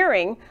was a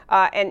hearing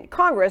in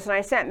Congress, and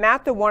I sent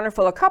Matt the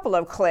Wonderful a couple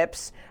of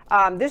clips.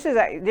 There's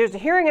a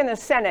hearing in the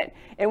Senate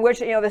in which,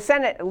 the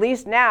Senate, at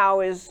least now,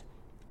 is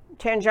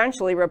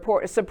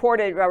tangentially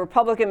supported a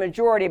Republican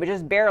majority, but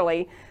just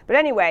barely. But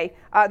anyway,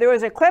 there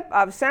was a clip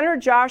of Senator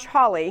Josh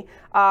Hawley.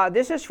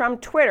 This is from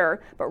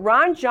Twitter, but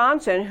Ron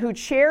Johnson, who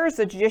chairs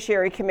the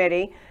Judiciary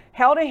Committee,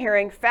 held a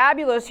hearing,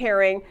 fabulous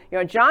hearing.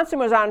 Johnson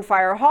was on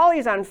fire,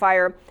 Hawley's on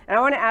fire, and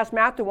I want to ask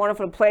Matt the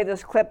Wonderful to play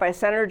this clip by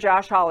Senator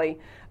Josh Hawley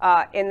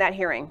in that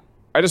hearing.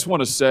 I just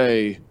want to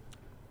say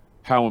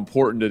how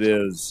important it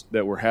is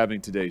that we're having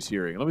today's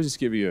hearing. Let me just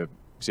give you an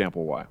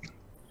example why.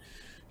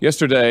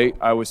 Yesterday,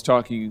 I'm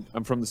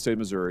from the state of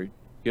Missouri.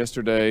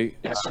 Yesterday,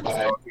 I was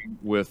talking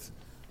with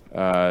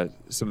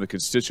some of the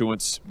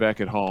constituents back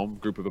at home, a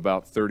group of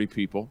about 30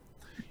 people.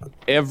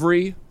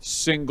 Every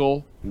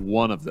single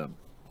one of them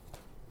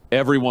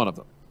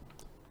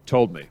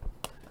told me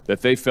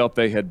that they felt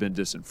they had been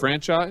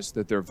disenfranchised,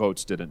 that their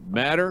votes didn't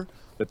matter,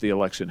 that the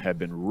election had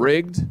been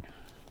rigged.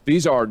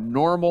 These are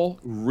normal,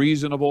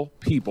 reasonable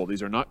people.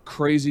 These are not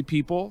crazy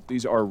people.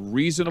 These are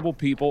reasonable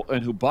people,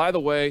 and who, by the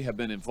way, have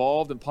been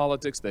involved in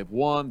politics. They've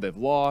won, they've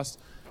lost,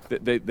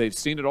 they've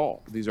seen it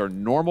all. These are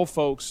normal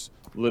folks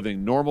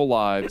living normal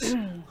lives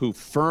who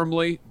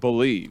firmly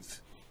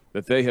believe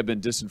that they have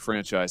been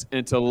disenfranchised.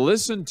 And to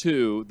listen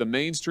to the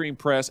mainstream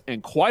press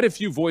and quite a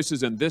few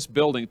voices in this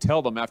building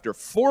tell them after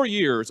 4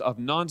 years of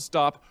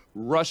nonstop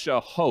Russia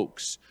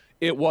hoax,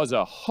 it was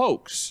a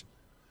hoax.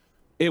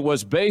 It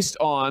was based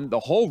on, the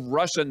whole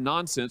Russian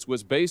nonsense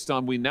was based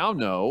on, we now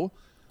know,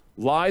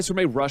 lies from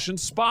a Russian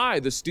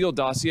spy. The Steele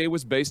dossier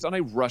was based on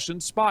a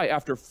Russian spy.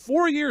 After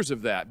 4 years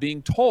of that,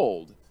 being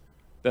told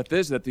that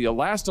the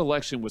last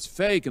election was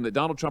fake and that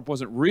Donald Trump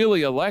wasn't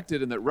really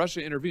elected and that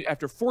Russia intervened,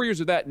 after 4 years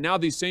of that, now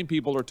these same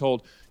people are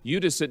told, you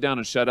just sit down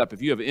and shut up.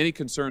 If you have any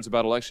concerns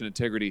about election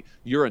integrity,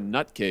 you're a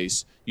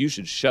nutcase. You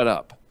should shut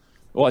up.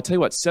 Well, I tell you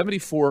what,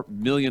 74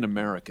 million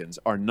Americans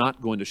are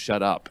not going to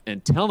shut up,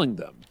 and telling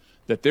them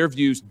that their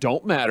views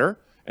don't matter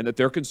and that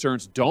their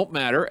concerns don't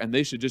matter and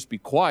they should just be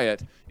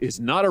quiet is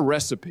not a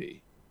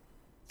recipe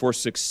for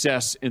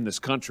success in this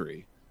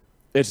country.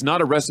 It's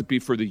not a recipe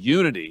for the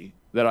unity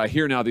that I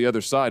hear now the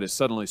other side is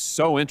suddenly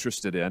so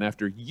interested in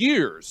after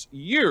years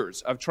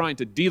of trying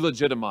to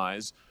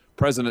delegitimize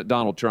President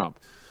Donald Trump.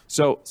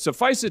 So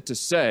suffice it to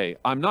say,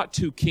 I'm not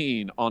too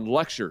keen on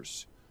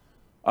lectures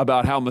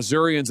about how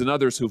Missourians and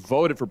others who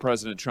voted for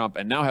President Trump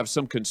and now have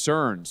some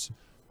concerns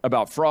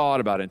about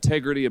fraud, about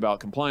integrity, about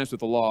compliance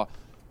with the law,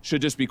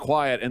 should just be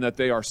quiet, and that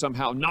they are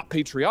somehow not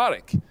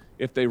patriotic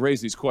if they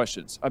raise these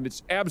questions. I mean,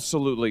 it's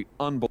absolutely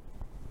unbelievable.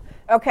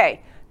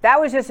 Okay, that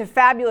was just a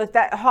fabulous,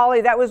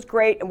 Hawley, that was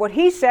great. And what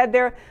he said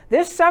there,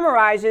 this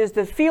summarizes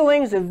the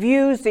feelings, the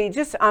views, the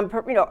just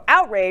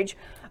outrage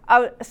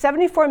of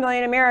 74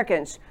 million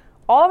Americans.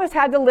 All of us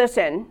had to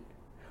listen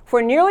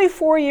for nearly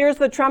 4 years of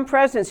the Trump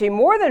presidency,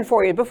 more than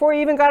 4 years, before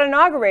he even got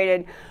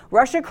inaugurated,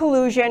 Russia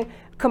collusion,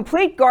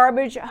 complete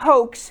garbage,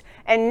 hoax,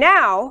 and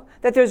now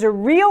that there's a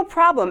real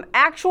problem,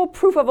 actual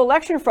proof of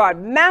election fraud,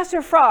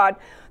 massive fraud,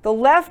 the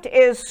left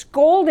is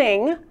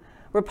scolding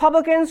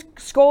Republicans,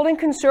 scolding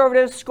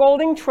conservatives,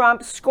 scolding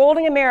Trump,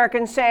 scolding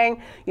Americans,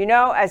 saying,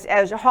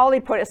 as Hawley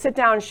put it, sit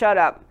down, shut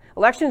up.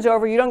 Election's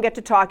over, you don't get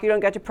to talk, you don't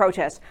get to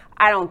protest.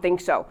 I don't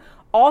think so.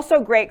 Also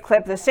great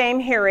clip, the same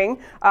hearing.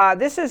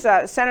 This is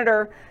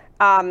Senator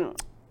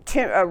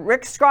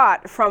Rick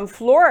Scott from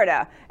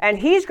Florida, and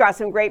he's got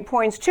some great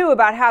points too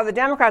about how the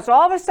Democrats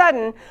all of a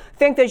sudden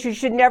think that you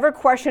should never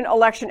question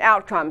election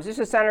outcomes. This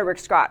is Senator Rick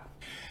Scott.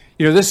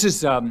 You know, this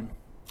is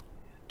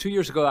 2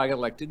 years ago I got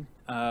elected.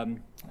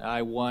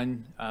 I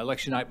won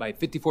election night by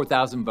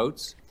 54,000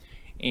 votes,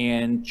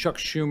 and Chuck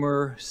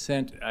Schumer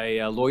sent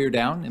a lawyer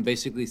down and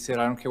basically said,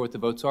 I don't care what the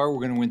votes are, we're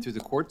going to win through the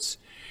courts.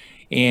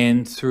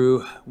 And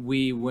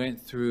we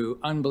went through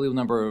unbelievable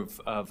number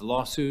of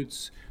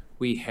lawsuits.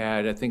 We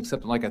had, I think,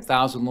 something like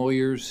 1,000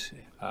 lawyers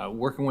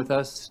working with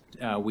us.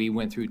 We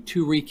went through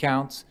 2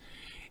 recounts,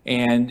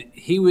 and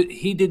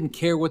he didn't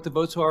care what the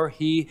votes are.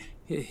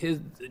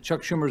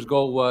 Chuck Schumer's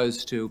goal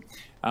was to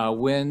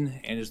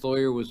win, and his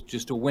lawyer was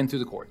just to win through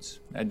the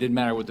courts. It didn't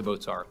matter what the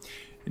votes are.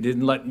 It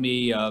didn't let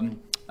me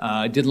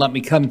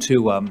come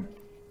to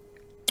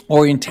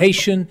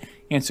orientation.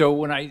 And so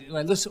when I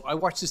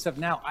watch this stuff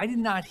now, I did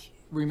not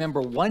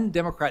remember one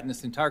Democrat in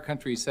this entire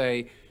country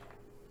say,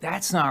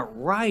 that's not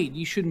right.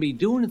 You shouldn't be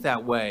doing it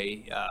that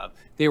way.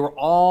 They were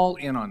all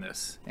in on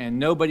this, and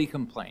nobody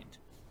complained.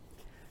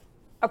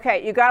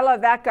 Okay, you gotta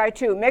love that guy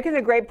too, making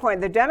a great point.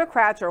 The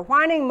Democrats are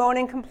whining,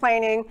 moaning,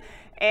 complaining,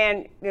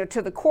 and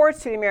to the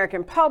courts, to the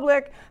American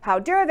public. How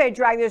dare they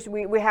drag this?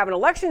 We have an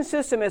election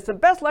system. It's the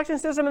best election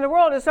system in the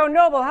world. It's so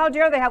noble. How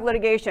dare they have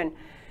litigation?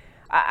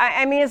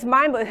 I mean, it's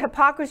mind-blowing.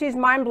 Hypocrisy is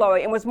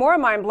mind-blowing. And what's more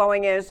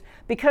mind-blowing is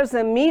because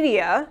the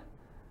media,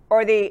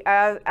 or the,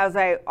 as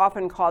I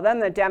often call them,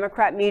 the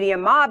Democrat media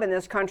mob in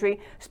this country,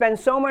 spend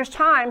so much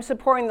time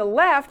supporting the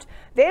left,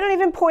 they don't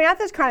even point out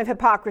this kind of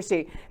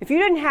hypocrisy. If you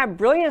didn't have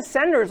brilliant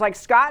senators like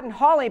Scott and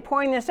Hawley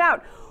pointing this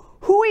out,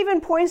 who even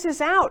points this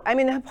out? I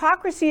mean, the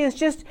hypocrisy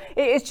is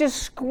it's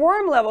just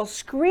squirm level,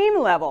 scream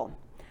level.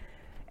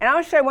 And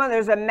I'll show you one.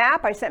 There's a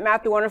map I sent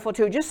Matt the Wonderful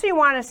too, just so you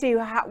want to see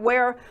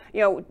where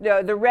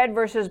the red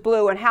versus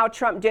blue and how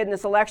Trump did in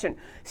this election.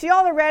 See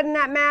all the red in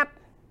that map?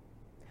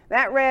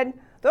 That red.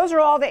 Those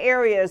are all the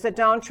areas that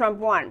Donald Trump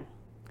won.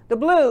 The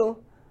blue,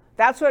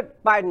 that's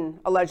what Biden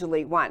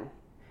allegedly won.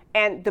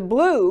 And the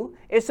blue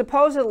is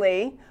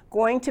supposedly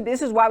going to be,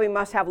 this is why we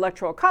must have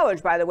electoral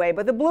college, by the way,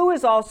 but the blue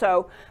is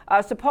also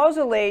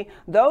supposedly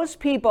those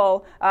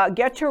people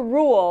get to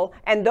rule,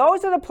 and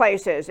those are the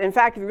places, in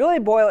fact, if you really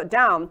boil it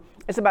down,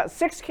 it's about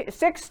six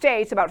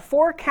states, about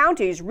 4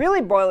 counties,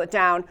 really boil it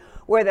down,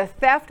 where the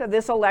theft of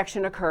this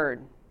election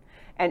occurred.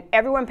 And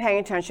everyone paying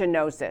attention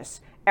knows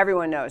this.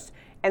 Everyone knows.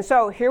 And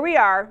so here we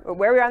are,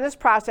 where we are in this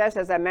process,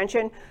 as I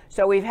mentioned.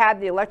 So we've had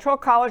the Electoral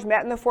College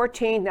met on the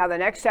 14th. Now the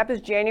next step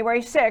is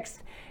January 6th.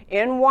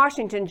 In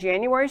Washington,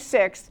 January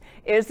 6th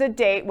is the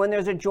date when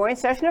there's a joint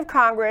session of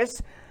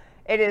Congress.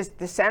 It is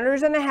the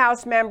senators and the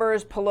House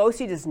members.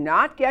 Pelosi does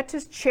not get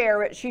to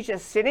chair it. She's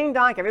just sitting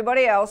down like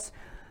everybody else.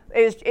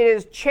 It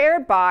is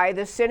chaired by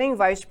the sitting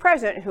vice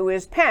president, who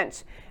is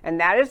Pence. And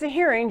that is the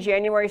hearing,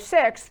 January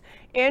 6th,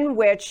 in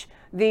which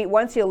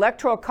once the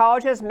Electoral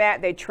College has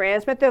met, they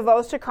transmit the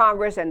votes to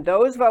Congress, and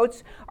those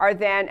votes are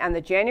then, on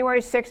the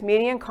January 6th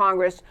meeting in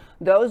Congress,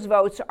 those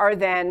votes are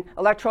then,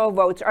 electoral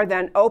votes are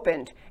then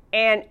opened.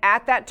 And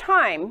at that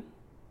time,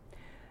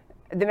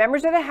 the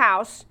members of the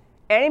House,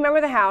 any member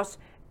of the House,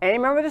 any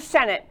member of the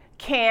Senate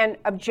can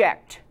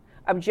object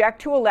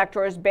to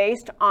electors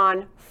based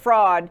on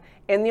fraud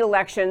in the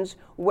elections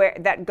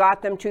that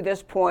got them to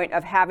this point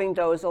of having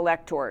those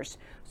electors.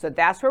 So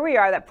that's where we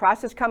are, that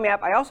process coming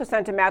up. I also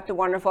sent to Matt the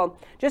Wonderful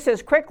just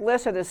this quick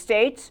list of the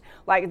states,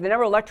 like the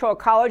number of electoral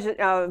college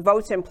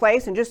votes in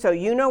place, and just so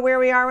you know where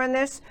we are in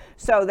this.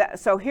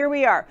 So here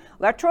we are.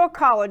 Electoral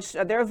college,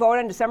 their vote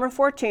on December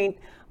 14th.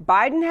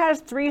 Biden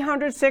has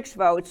 306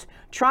 votes.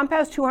 Trump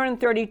has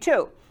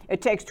 232.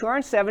 It takes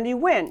 270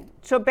 win.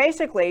 So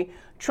basically,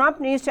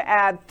 Trump needs to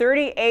add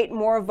 38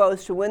 more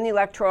votes to win the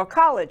Electoral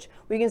College.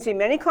 We can see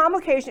many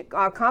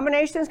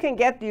combinations can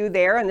get you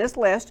there in this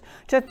list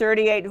to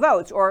 38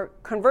 votes. Or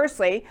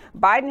conversely,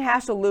 Biden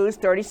has to lose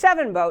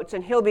 37 votes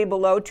and he'll be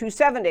below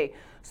 270.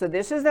 So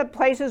this is the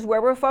places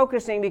where we're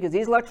focusing, because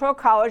these Electoral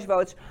College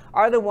votes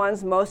are the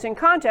ones most in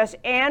contest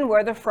and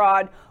where the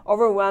fraud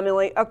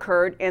overwhelmingly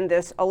occurred in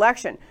this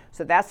election.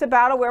 So that's the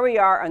battle where we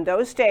are on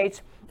those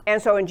states. And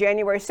so in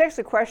January 6th,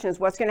 the question is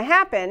what's going to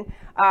happen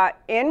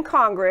in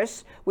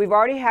Congress. We've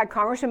already had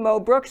Congressman Mo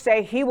Brooks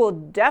say he will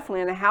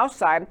definitely, on the House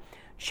side,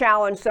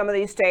 challenge some of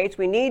these states.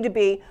 We need to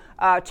be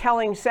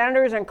telling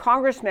senators and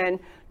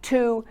congressmen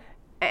to,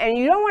 and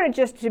you don't want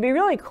to just, to be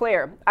really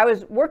clear, I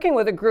was working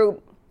with a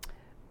group,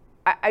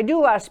 I do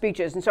a lot of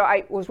speeches, and so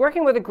I was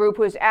working with a group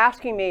who was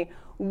asking me,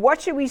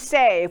 what should we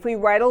say if we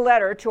write a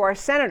letter to our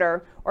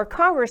senator or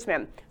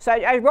congressman? So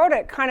I wrote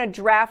a kind of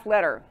draft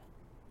letter.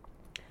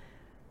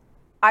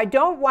 I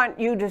don't want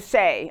you to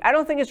say, I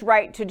don't think it's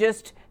right to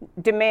just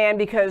demand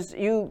because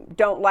you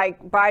don't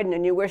like Biden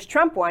and you wish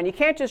Trump won. You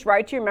can't just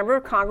write to your member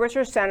of Congress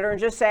or senator and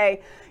just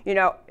say,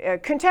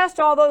 contest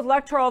all those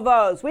electoral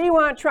votes. We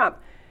want Trump.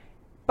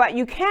 But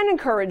you can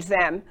encourage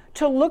them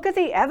to look at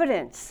the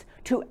evidence,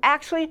 to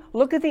actually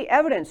look at the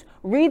evidence.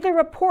 Read the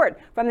report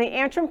from the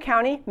Antrim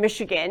County,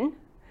 Michigan,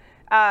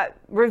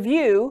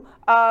 review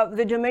of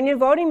the Dominion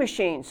voting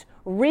machines.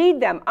 Read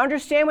them,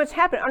 understand what's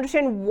happened,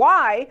 understand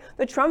why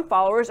the Trump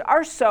followers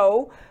are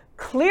so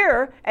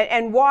clear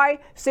and why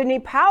Sidney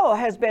Powell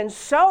has been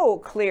so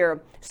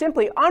clear,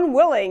 simply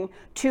unwilling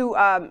to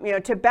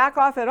back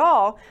off at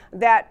all,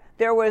 that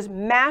there was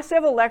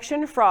massive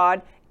election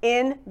fraud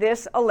in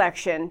this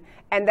election,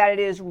 and that it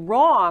is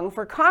wrong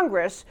for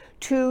Congress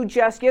to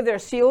just give their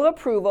seal of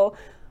approval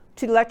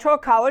to the Electoral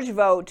College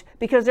vote,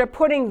 because they're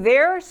putting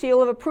their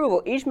seal of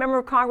approval, each member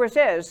of Congress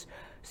is,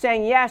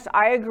 saying, yes,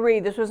 I agree,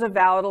 this was a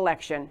valid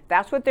election.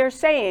 That's what they're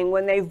saying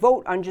when they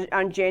vote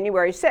on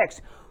January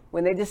 6th,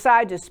 when they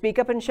decide to speak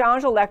up and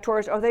challenge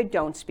electors, or they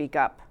don't speak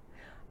up.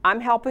 I'm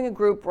helping a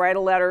group write a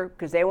letter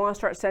because they want to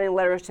start sending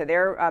letters to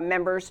their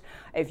members.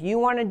 If you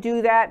want to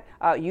do that,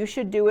 you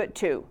should do it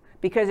too,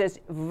 because it's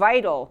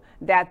vital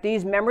that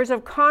these members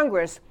of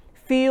Congress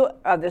feel,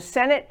 the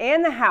Senate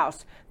and the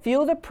House,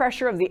 feel the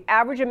pressure of the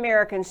average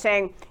American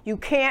saying, you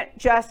can't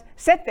just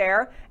sit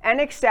there and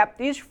accept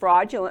these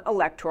fraudulent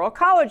Electoral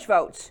College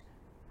votes.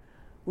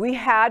 We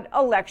had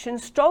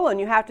elections stolen.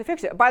 You have to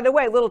fix it. By the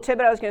way, little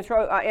tidbit I was going to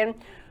throw in.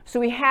 So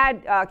we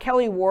had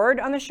Kelly Ward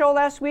on the show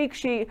last week.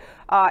 She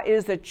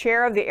is the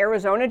chair of the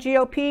Arizona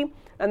GOP.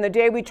 And the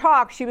day we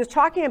talked, she was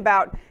talking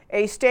about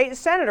a state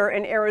senator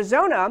in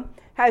Arizona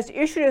has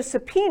issued a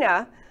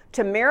subpoena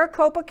to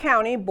Maricopa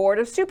County Board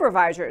of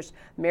Supervisors.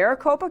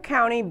 Maricopa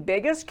County,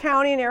 biggest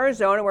county in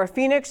Arizona where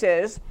Phoenix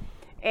is.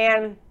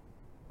 And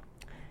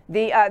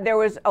there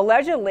was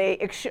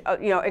allegedly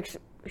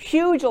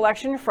huge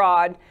election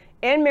fraud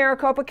in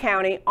Maricopa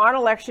County on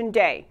election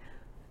day.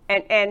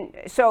 And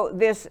so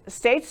this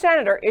state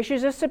senator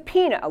issues a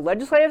subpoena, a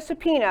legislative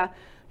subpoena,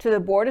 to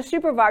the Board of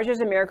Supervisors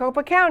in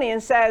Maricopa County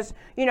and says,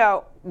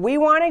 we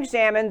want to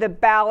examine the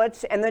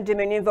ballots and the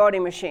Dominion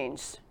voting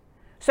machines.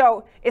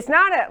 So it's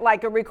not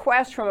like a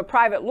request from a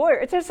private lawyer.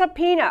 It's a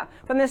subpoena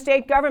from the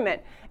state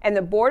government. And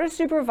the Board of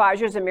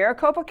Supervisors in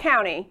Maricopa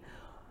County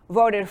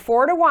voted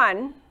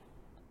 4-1.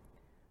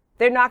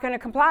 They're not going to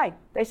comply.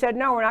 They said,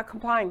 no, we're not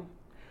complying.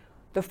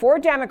 The 4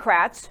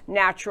 Democrats,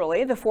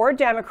 naturally,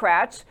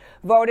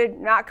 voted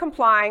not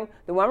complying.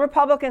 The 1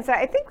 Republican said,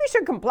 I think we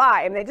should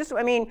comply. And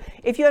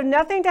if you have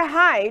nothing to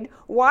hide,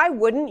 why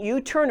wouldn't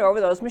you turn over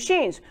those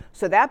machines?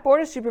 So that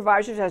Board of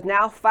Supervisors has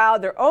now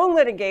filed their own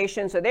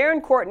litigation. So they're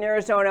in court in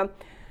Arizona.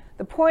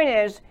 The point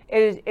is,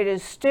 it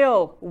is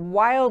still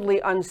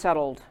wildly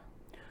unsettled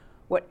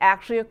what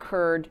actually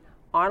occurred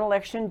on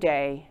Election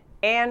Day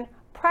and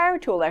prior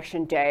to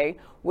Election Day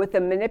with the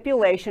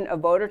manipulation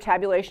of voter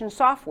tabulation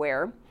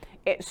software.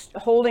 It's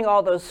holding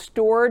all those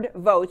stored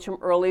votes from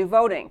early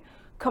voting.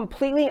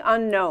 Completely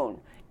unknown.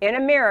 In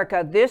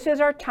America, this is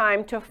our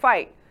time to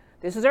fight.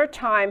 This is our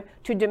time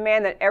to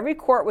demand that every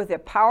court with the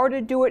power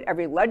to do it,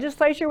 every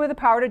legislature with the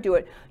power to do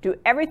it, do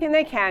everything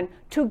they can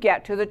to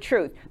get to the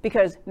truth.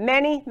 Because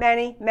many,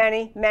 many,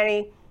 many,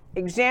 many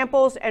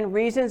examples and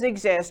reasons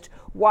exist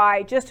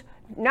why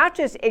not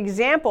just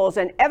examples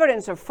and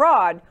evidence of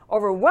fraud,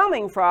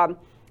 overwhelming fraud,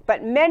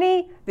 but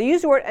they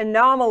use the word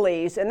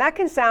anomalies, and that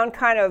can sound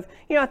kind of,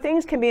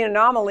 things can be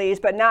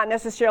anomalies, but not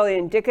necessarily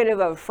indicative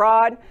of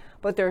fraud.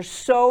 But there's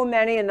so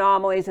many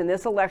anomalies in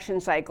this election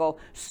cycle,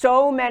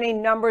 so many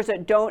numbers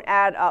that don't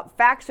add up,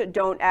 facts that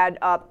don't add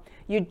up.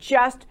 You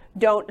just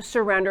don't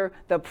surrender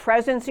the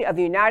presidency of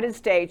the United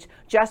States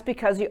just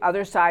because the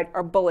other side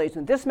are bullies.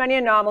 And this many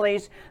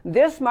anomalies,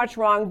 this much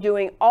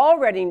wrongdoing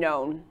already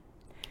known,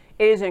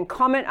 it is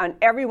incumbent on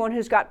everyone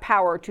who's got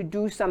power to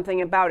do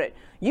something about it.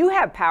 You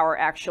have power,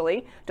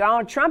 actually.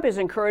 Donald Trump is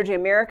encouraging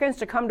Americans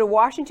to come to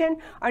Washington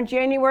on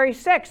January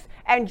 6th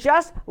and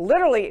just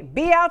literally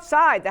be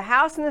outside the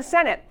House and the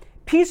Senate.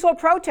 Peaceful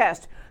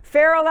protest,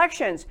 fair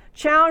elections,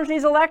 challenge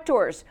these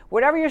electors,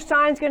 whatever your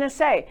sign's going to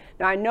say.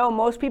 Now, I know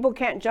most people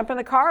can't jump in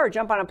the car or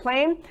jump on a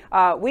plane.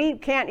 We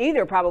can't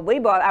either, probably,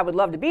 but I would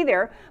love to be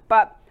there.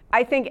 But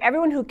I think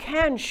everyone who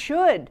can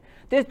should.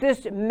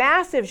 This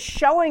massive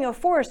showing of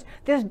force,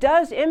 this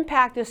does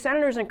impact the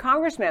senators and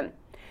congressmen.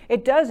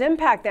 It does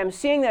impact them,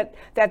 seeing that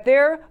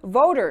their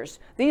voters,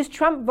 these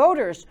Trump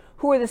voters,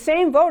 who are the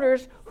same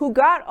voters who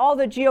got all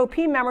the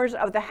GOP members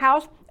of the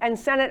House and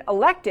Senate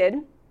elected,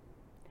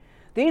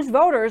 these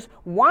voters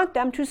want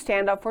them to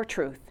stand up for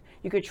truth.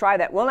 You could try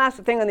that. One last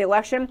thing on the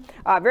election,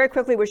 very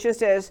quickly, which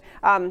just is,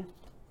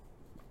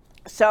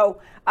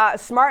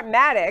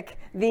 Smartmatic,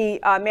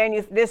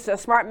 this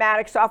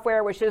Smartmatic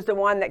software, which is the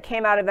one that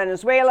came out of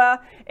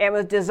Venezuela and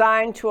was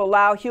designed to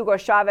allow Hugo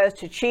Chavez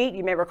to cheat.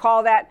 You may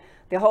recall that.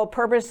 The whole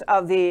purpose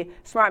of the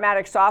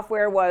Smartmatic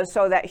software was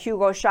so that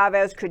Hugo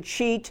Chavez could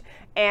cheat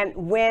and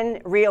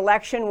win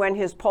re-election when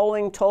his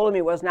polling told him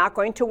he was not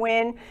going to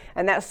win.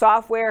 And that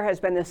software has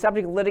been the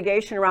subject of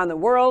litigation around the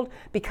world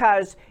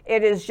because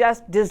it is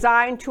just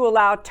designed to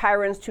allow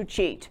tyrants to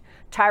cheat,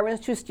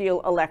 tyrants to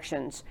steal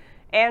elections.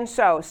 And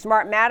so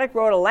Smartmatic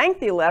wrote a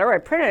lengthy letter. I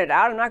printed it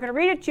out. I'm not going to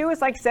read it to you.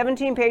 It's like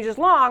 17 pages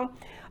long.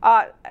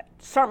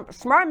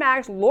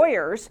 Smartmatic's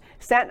lawyers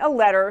sent a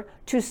letter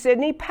to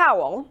Sidney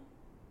Powell,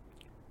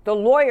 the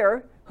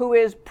lawyer who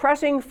is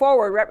pressing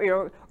forward,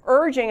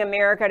 urging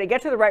America to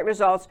get to the right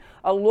results.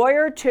 A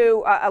letter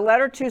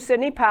to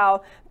Sidney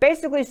Powell,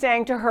 basically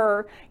saying to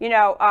her,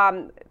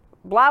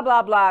 blah,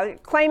 blah, blah,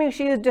 claiming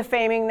she is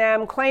defaming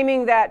them,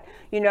 claiming that,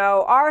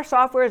 our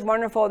software is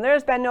wonderful and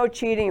there's been no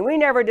cheating and we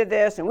never did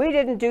this and we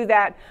didn't do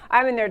that.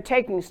 I mean, they're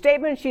taking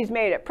statements she's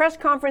made at press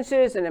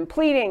conferences and in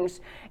pleadings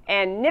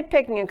and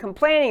nitpicking and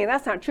complaining, and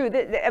that's not true.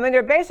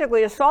 They're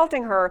basically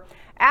assaulting her,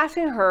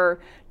 asking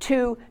her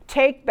to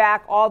take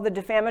back all the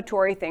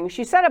defamatory things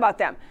she said about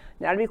them.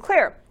 Now, to be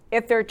clear,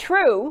 if they're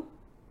true,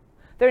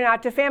 they're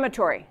not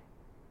defamatory.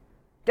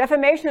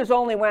 Defamation is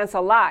only when it's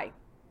a lie.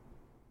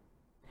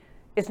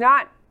 It's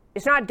not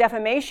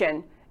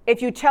defamation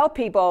if you tell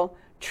people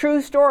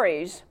true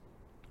stories,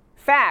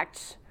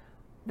 facts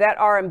that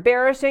are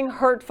embarrassing,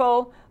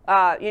 hurtful,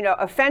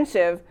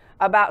 offensive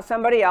about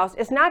somebody else.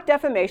 It's not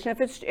defamation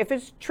if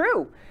it's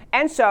true.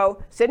 And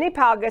so Sidney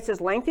Powell gets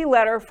this lengthy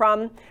letter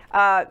from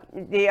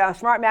the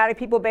Smartmatic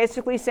people,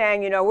 basically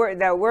saying,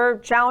 we're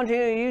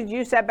challenging you.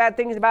 You said bad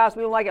things about us.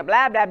 We don't like it.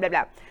 Blah blah blah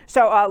blah.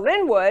 So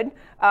Linwood,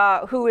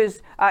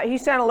 he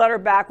sent a letter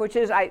back, which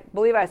is, I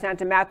believe I sent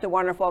to Matt the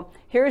Wonderful.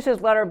 Here's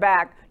his letter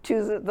back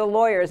to the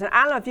lawyers, and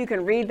I don't know if you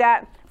can read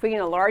that, if we can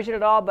enlarge it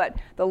at all. But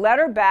the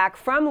letter back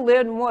from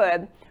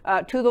Linwood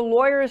to the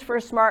lawyers for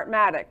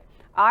Smartmatic.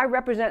 I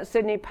represent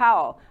Sidney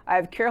Powell. I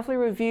have carefully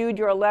reviewed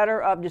your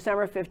letter of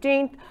December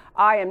 15th.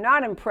 I am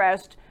not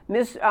impressed.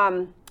 Ms.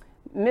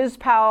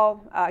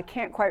 Powell, I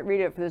can't quite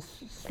read it for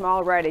this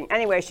small writing.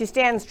 Anyway, she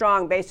stands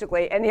strong,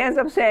 basically, and he ends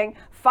up saying,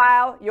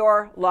 file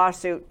your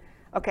lawsuit.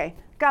 Okay,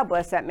 God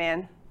bless that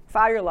man.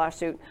 File your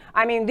lawsuit.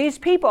 I mean, these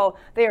people,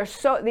 they are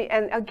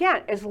and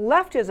again, it's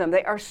leftism.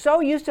 They are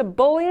so used to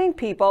bullying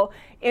people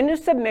into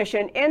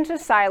submission, into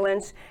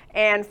silence.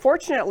 And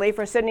fortunately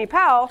for Sidney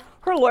Powell,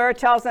 her lawyer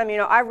tells them,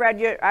 I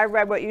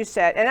read what you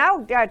said. And I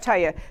gotta tell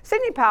you,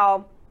 Sidney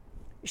Powell,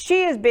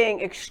 she is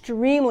being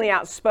extremely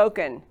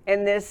outspoken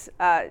in this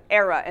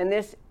era, in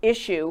this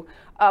issue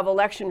of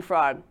election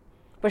fraud.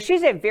 But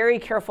she's a very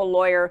careful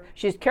lawyer.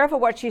 She's careful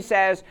what she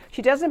says.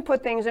 She doesn't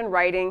put things in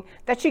writing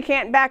that she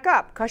can't back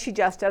up, because she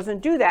just doesn't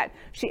do that.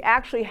 She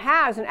actually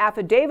has an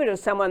affidavit of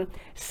someone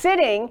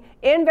sitting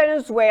in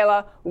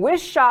Venezuela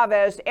with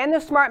Chavez and the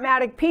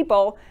Smartmatic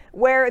people,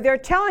 where they're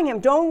telling him,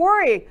 don't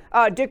worry,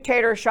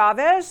 dictator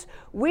Chavez,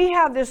 we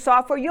have this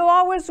software, you'll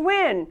always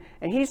win.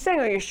 And he's saying,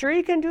 are you sure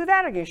you can do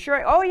that? Are you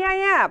sure? Oh,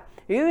 yeah.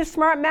 Use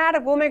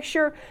Smartmatic, we'll make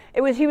sure.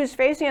 He was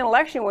facing an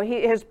election where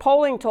his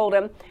polling told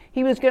him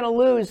he was going to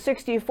lose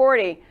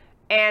 60-40.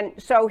 And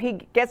so he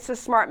gets the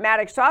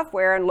Smartmatic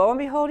software, and lo and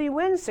behold, he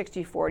wins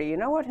 60-40. You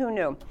know what? Who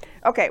knew?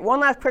 Okay, one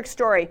last quick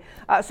story.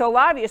 So a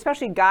lot of you,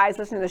 especially guys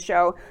listening to the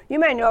show, you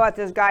may know about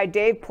this guy,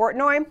 Dave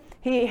Portnoy.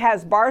 He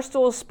has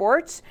Barstool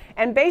Sports.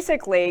 And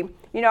basically,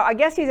 I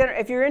guess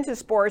if you're into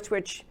sports,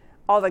 which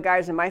all the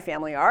guys in my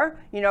family are,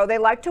 they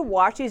like to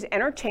watch these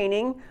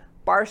entertaining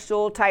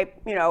Barstool type,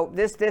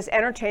 this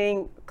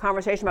entertaining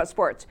conversation about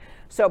sports.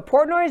 So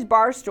Portnoy's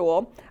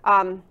Barstool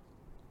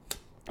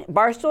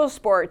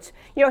Sports,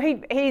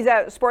 he's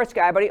a sports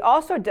guy, but he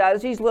also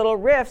does these little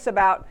riffs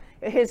about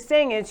his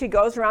thing is he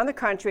goes around the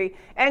country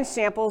and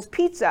samples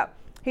pizza.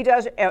 He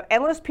does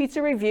endless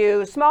pizza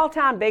reviews, small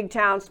town, big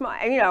town,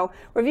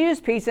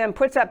 reviews pizza and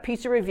puts up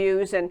pizza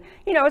reviews. And,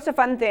 it's a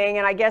fun thing.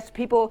 And I guess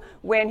people,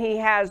 when he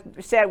has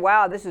said,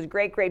 wow, this is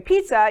great, great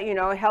pizza,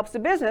 it helps the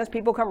business.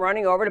 People come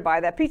running over to buy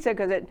that pizza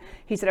because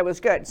he said it was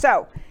good.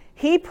 So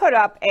he put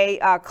up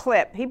a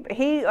clip.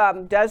 He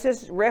does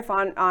this riff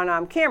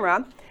on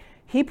camera.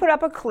 He put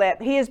up a clip.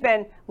 He has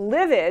been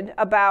livid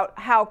about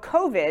how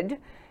COVID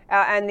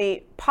and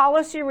the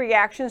policy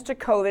reactions to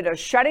COVID are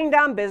shutting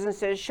down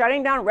businesses,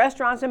 shutting down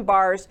restaurants and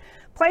bars,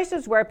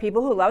 places where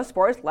people who love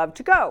sports love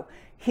to go.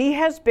 He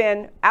has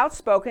been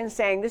outspoken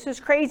saying this is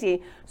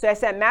crazy. So I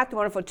sent Matt the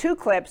Wonderful 2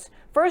 clips.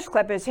 First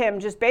clip is him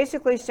just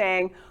basically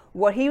saying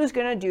what he was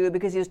going to do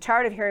because he was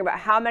tired of hearing about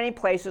how many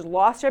places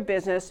lost their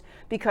business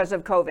because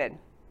of COVID.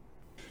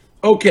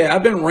 Okay,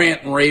 I've been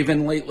ranting and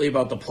raving lately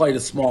about the plight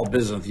of small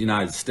business in the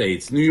United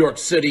States. New York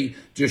City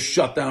just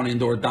shut down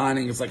indoor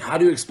dining. It's like, how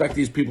do you expect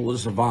these people to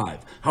survive?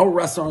 How are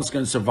restaurants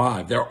going to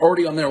survive? They're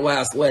already on their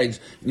last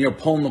legs, and you're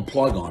pulling the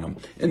plug on them.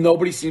 And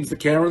nobody seems to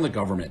care in the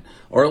government,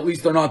 or at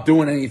least they're not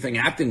doing anything,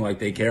 acting like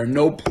they care.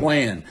 No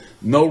plan,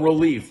 no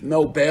relief,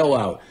 no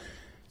bailout.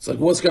 It's like,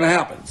 what's going to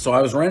happen? So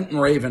I was ranting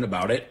and raving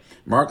about it.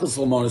 Marcus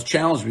Lemonis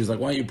challenged me. He's like,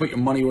 why don't you put your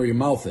money where your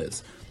mouth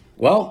is?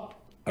 Well,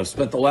 I've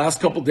spent the last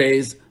couple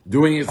days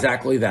doing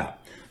exactly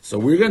that. So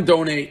we're going to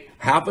donate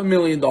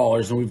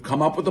 $500,000, and we've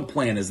come up with a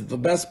plan. Is it the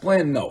best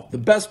plan? No. The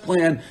best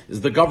plan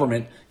is the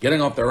government getting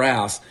off their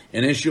ass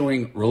and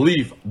issuing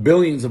relief,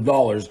 billions of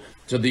dollars,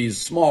 to these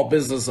small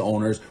business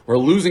owners who are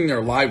losing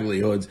their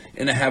livelihoods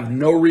and have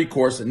no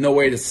recourse and no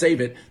way to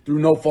save it through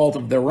no fault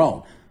of their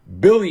own.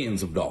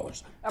 Billions of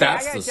dollars. Okay,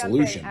 that's the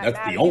solution. That's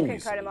Matt, the only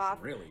solution,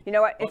 really. You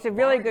know what? It's a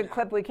really good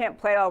clip. We can't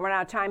play it all. We're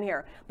out of time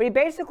here. But he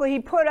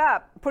put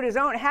his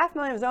own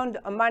 $500,000 of his own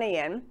money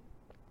in,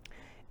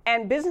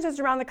 and businesses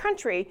around the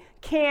country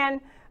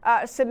can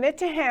submit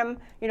to him,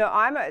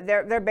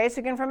 their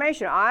basic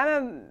information.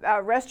 I'm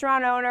a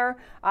restaurant owner,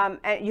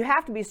 and you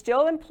have to be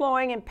still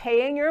employing and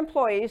paying your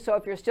employees. So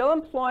if you're still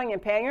employing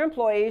and paying your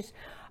employees,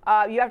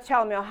 you have to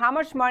tell them, how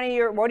much money,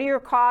 what are your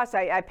costs?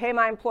 I pay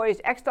my employees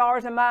X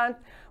dollars a month,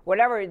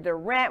 whatever the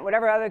rent,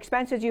 whatever other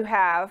expenses you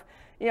have.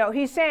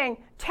 He's saying,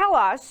 tell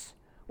us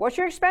what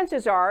your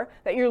expenses are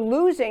that you're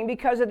losing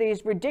because of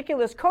these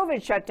ridiculous COVID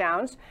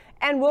shutdowns,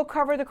 and we'll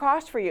cover the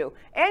cost for you.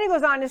 And he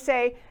goes on to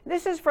say,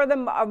 this is for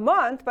a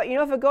month, but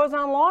if it goes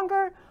on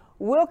longer,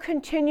 we'll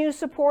continue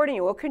supporting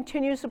you. We'll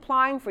continue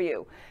supplying for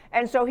you.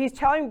 And so he's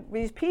telling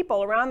these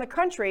people around the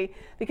country,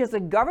 because the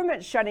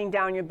government's shutting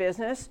down your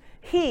business,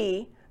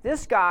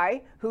 this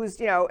guy, who's,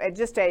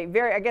 just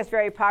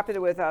very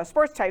popular with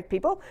sports type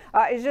people,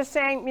 is just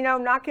saying,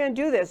 not going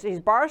to do this.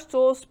 He's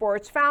Barstool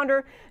Sports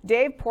founder,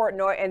 Dave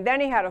Portnoy, and then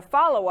he had a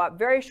follow-up,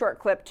 very short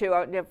clip too,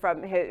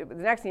 from the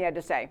next thing he had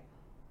to say.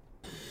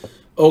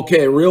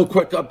 Okay, real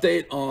quick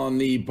update on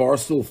the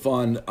Barstool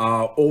Fund.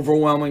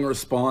 Overwhelming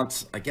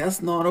response, I guess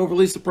not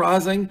overly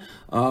surprising,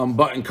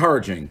 but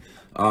encouraging.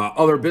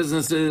 Other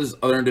businesses,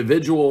 other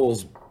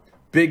individuals,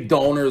 big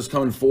donors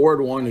coming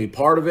forward wanting to be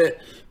part of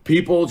it.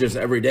 People, just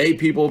everyday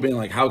people being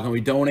like, how can we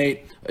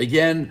donate?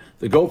 Again,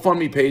 the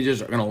GoFundMe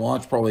pages are going to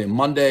launch probably on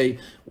Monday.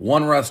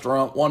 One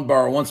restaurant, one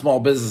bar, one small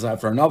business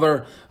after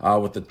another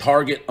with the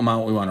target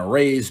amount we want to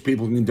raise.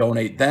 People can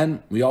donate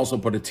then. We also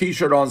put a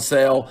t-shirt on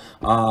sale.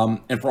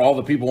 And for all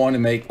the people wanting to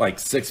make like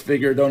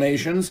six-figure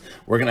donations,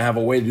 we're going to have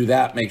a way to do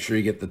that. Make sure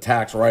you get the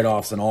tax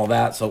write-offs and all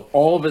that. So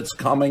all of it's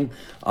coming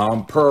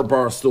per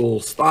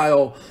Barstool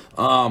style.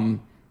 A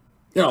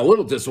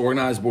little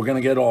disorganized, but we're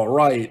going to get it all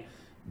right.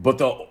 But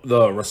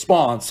the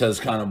response has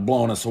kind of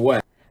blown us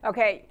away.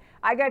 Okay,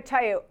 I got to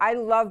tell you, I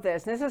love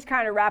this. This is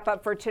kind of wrap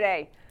up for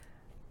today.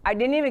 I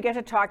didn't even get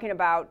to talking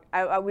about,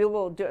 we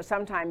will do it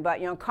sometime,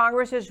 but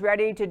Congress is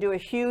ready to do a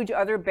huge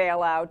other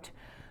bailout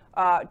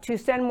to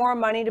send more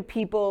money to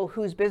people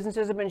whose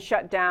businesses have been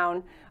shut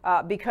down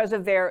because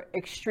of their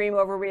extreme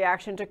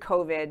overreaction to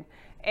COVID.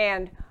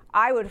 And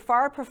I would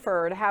far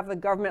prefer to have the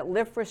government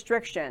lift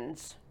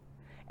restrictions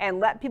and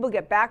let people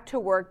get back to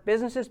work,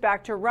 businesses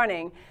back to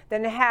running,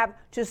 than to have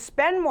to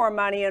spend more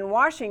money in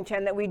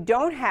Washington that we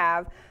don't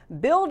have,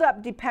 build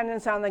up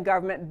dependence on the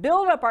government,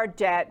 build up our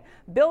debt,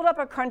 build up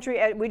a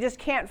country. We just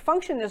can't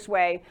function this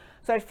way.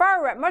 So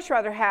I'd much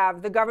rather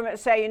have the government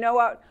say, you know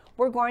what,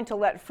 we're going to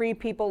let free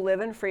people live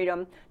in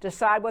freedom,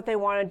 decide what they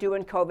want to do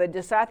in COVID,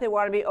 decide if they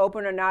want to be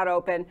open or not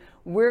open.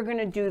 We're going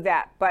to do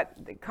that. But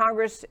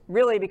Congress,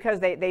 really, because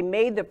they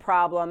made the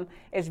problem,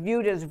 is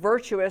viewed as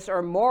virtuous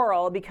or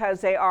moral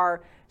because they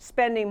are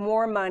spending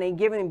more money,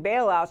 giving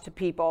bailouts to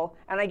people.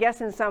 And I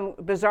guess in some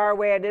bizarre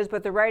way it is,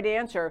 but the right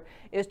answer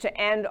is to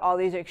end all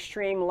these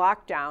extreme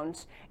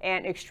lockdowns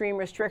and extreme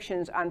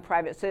restrictions on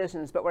private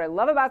citizens. But what I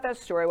love about that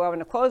story, well, I'm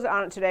going to close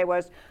on it today,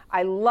 was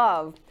I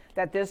love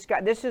that this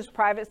guy, this is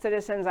private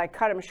citizens, I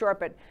cut him short,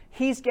 but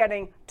he's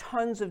getting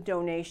tons of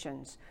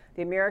donations.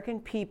 The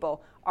American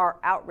people are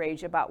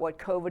outraged about what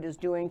COVID is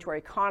doing to our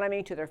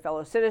economy, to their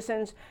fellow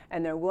citizens,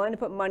 and they're willing to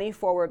put money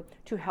forward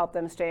to help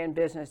them stay in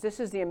business. This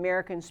is the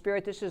American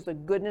spirit. This is the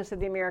goodness of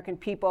the American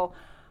people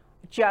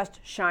just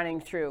shining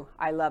through.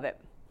 I love it.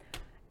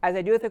 As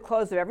I do at the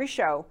close of every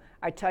show,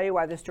 I tell you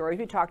why the stories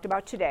we talked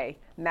about today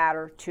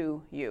matter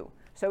to you.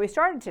 So we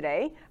started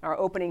today, our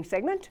opening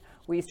segment.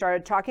 We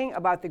started talking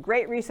about the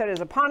Great Reset is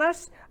upon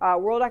us.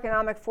 World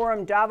Economic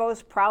Forum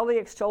Davos proudly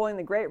extolling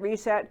the Great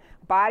Reset.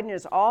 Biden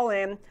is all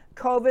in.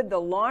 COVID, the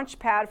launch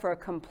pad for a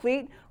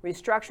complete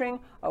restructuring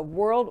of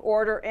world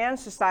order and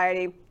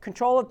society.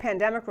 Control of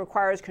pandemic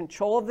requires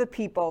control of the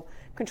people.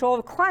 Control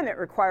of climate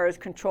requires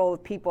control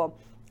of people.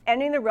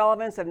 Ending the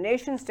relevance of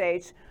nation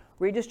states,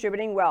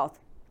 redistributing wealth.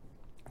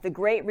 The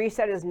Great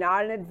Reset is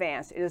not an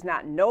advance. It is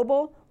not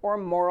noble or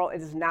moral. It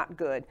is not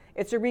good.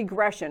 It's a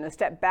regression, a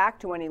step back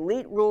to when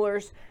elite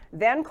rulers,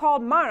 then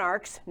called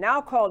monarchs,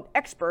 now called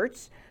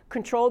experts,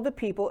 controlled the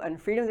people,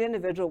 and freedom of the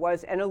individual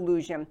was an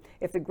illusion.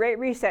 If the Great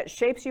Reset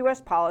shapes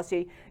U.S.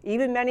 policy,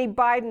 even many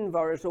Biden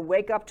voters will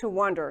wake up to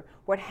wonder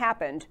what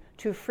happened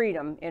to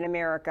freedom in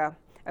America.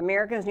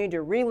 Americans need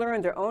to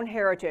relearn their own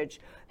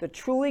heritage, the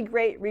truly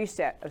Great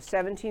Reset of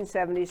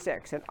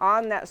 1776. And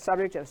on that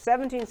subject of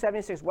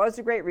 1776 was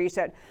the Great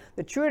Reset.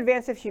 The true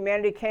advance of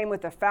humanity came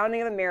with the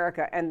founding of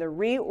America and the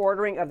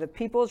reordering of the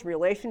people's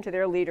relation to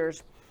their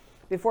leaders.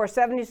 Before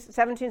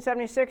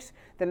 1776,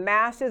 the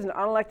masses and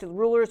unelected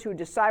rulers who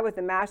decide what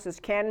the masses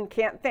can and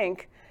can't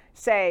think,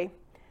 say,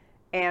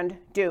 and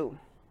do.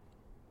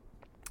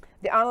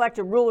 The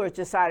unelected rulers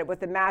decided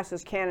what the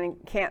masses can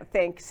and can't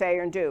think, say,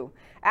 and do.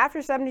 After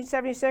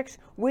 1776,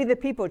 we the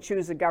people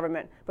choose the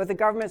government, but the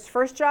government's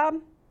first job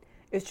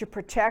is to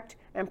protect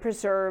and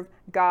preserve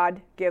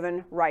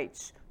God-given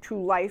rights,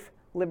 true life,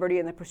 liberty,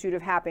 and the pursuit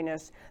of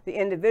happiness. The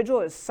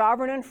individual is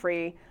sovereign and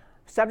free,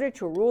 subject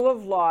to a rule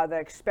of law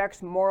that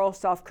expects moral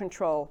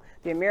self-control.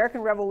 The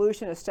American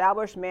Revolution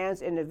established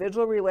man's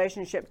individual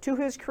relationship to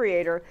his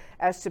creator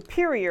as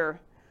superior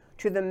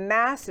to the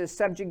masses'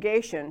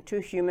 subjugation to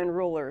human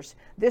rulers.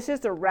 This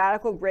is the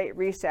radical Great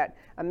Reset.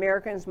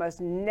 Americans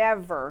must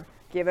never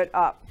give it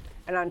up.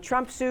 And on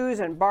Trump sues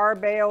and bar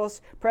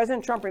bails,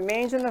 President Trump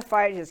remains in the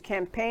fight. His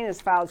campaign has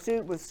filed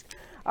suit with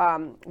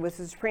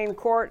the Supreme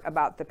Court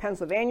about the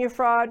Pennsylvania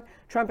fraud.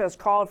 Trump has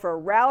called for a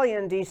rally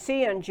in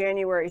D.C. on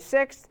January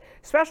 6th.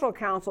 Special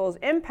counsels,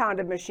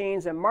 impounded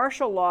machines, and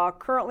martial law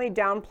currently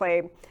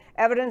downplay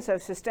evidence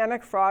of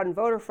systemic fraud and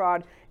voter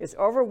fraud is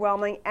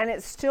overwhelming, and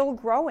it's still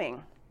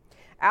growing.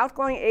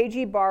 Outgoing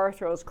AG Barr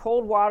throws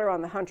cold water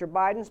on the Hunter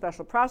Biden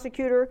special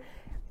prosecutor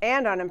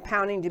and on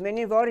impounding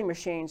Dominion voting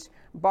machines.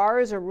 Barr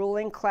is a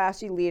ruling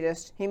class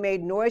elitist. He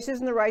made noises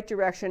in the right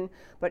direction,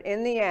 but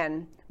in the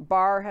end,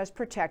 Barr has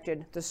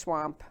protected the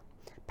swamp.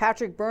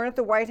 Patrick Byrne at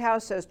the White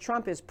House says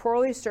Trump is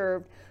poorly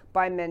served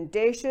by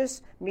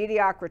mendacious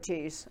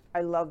mediocrities.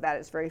 I love that.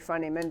 It's very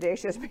funny.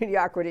 Mendacious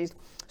mediocrities.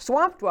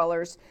 Swamp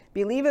dwellers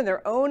believe in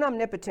their own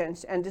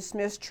omnipotence and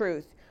dismiss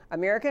truth.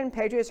 American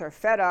patriots are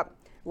fed up,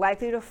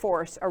 likely to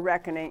force a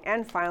reckoning.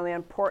 And finally,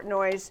 on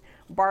Portnoy's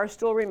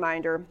Barstool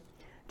reminder,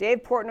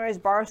 Dave Portnoy's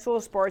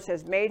Barstool Sports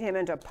has made him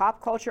into a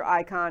pop culture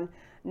icon,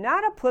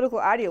 not a political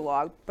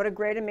ideologue, but a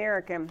great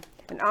American,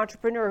 an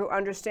entrepreneur who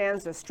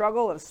understands the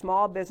struggle of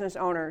small business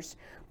owners.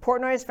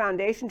 Portnoy's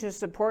foundation to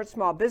support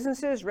small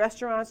businesses,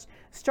 restaurants,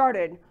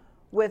 started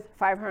with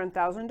 $500,000,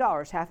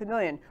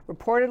 $500,000,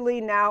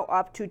 reportedly now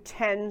up to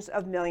tens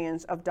of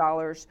millions of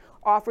dollars,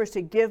 offers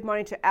to give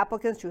money to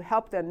applicants to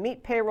help them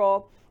meet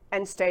payroll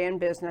and stay in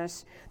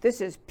business.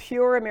 This is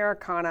pure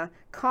Americana,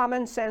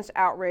 common sense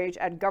outrage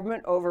at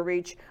government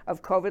overreach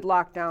of COVID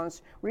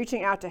lockdowns,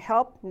 reaching out to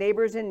help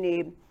neighbors in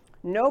need.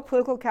 No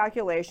political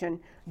calculation,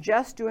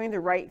 just doing the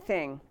right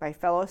thing by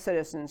fellow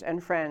citizens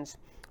and friends.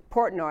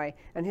 Portnoy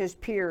and his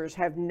peers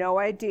have no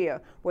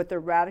idea what the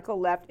radical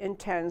left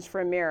intends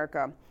for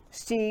America.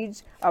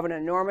 Seeds of an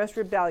enormous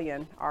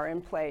rebellion are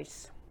in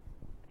place.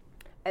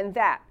 And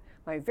that,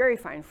 my very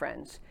fine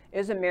friends,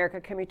 is America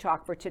Can We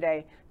Talk for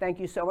today. Thank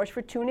you so much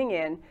for tuning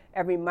in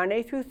every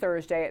Monday through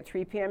Thursday at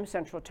 3 p.m.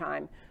 Central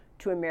Time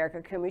to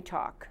America Can We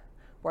Talk,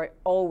 where I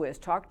always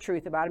talk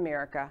truth about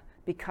America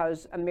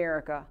because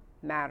America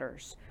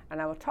matters.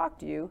 And I will talk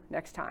to you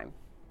next time.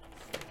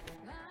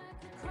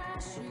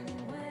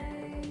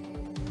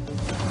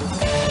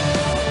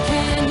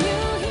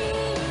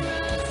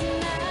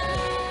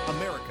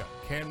 America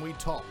Can We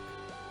Talk?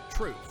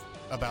 Truth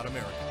about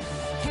America.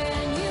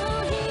 Can you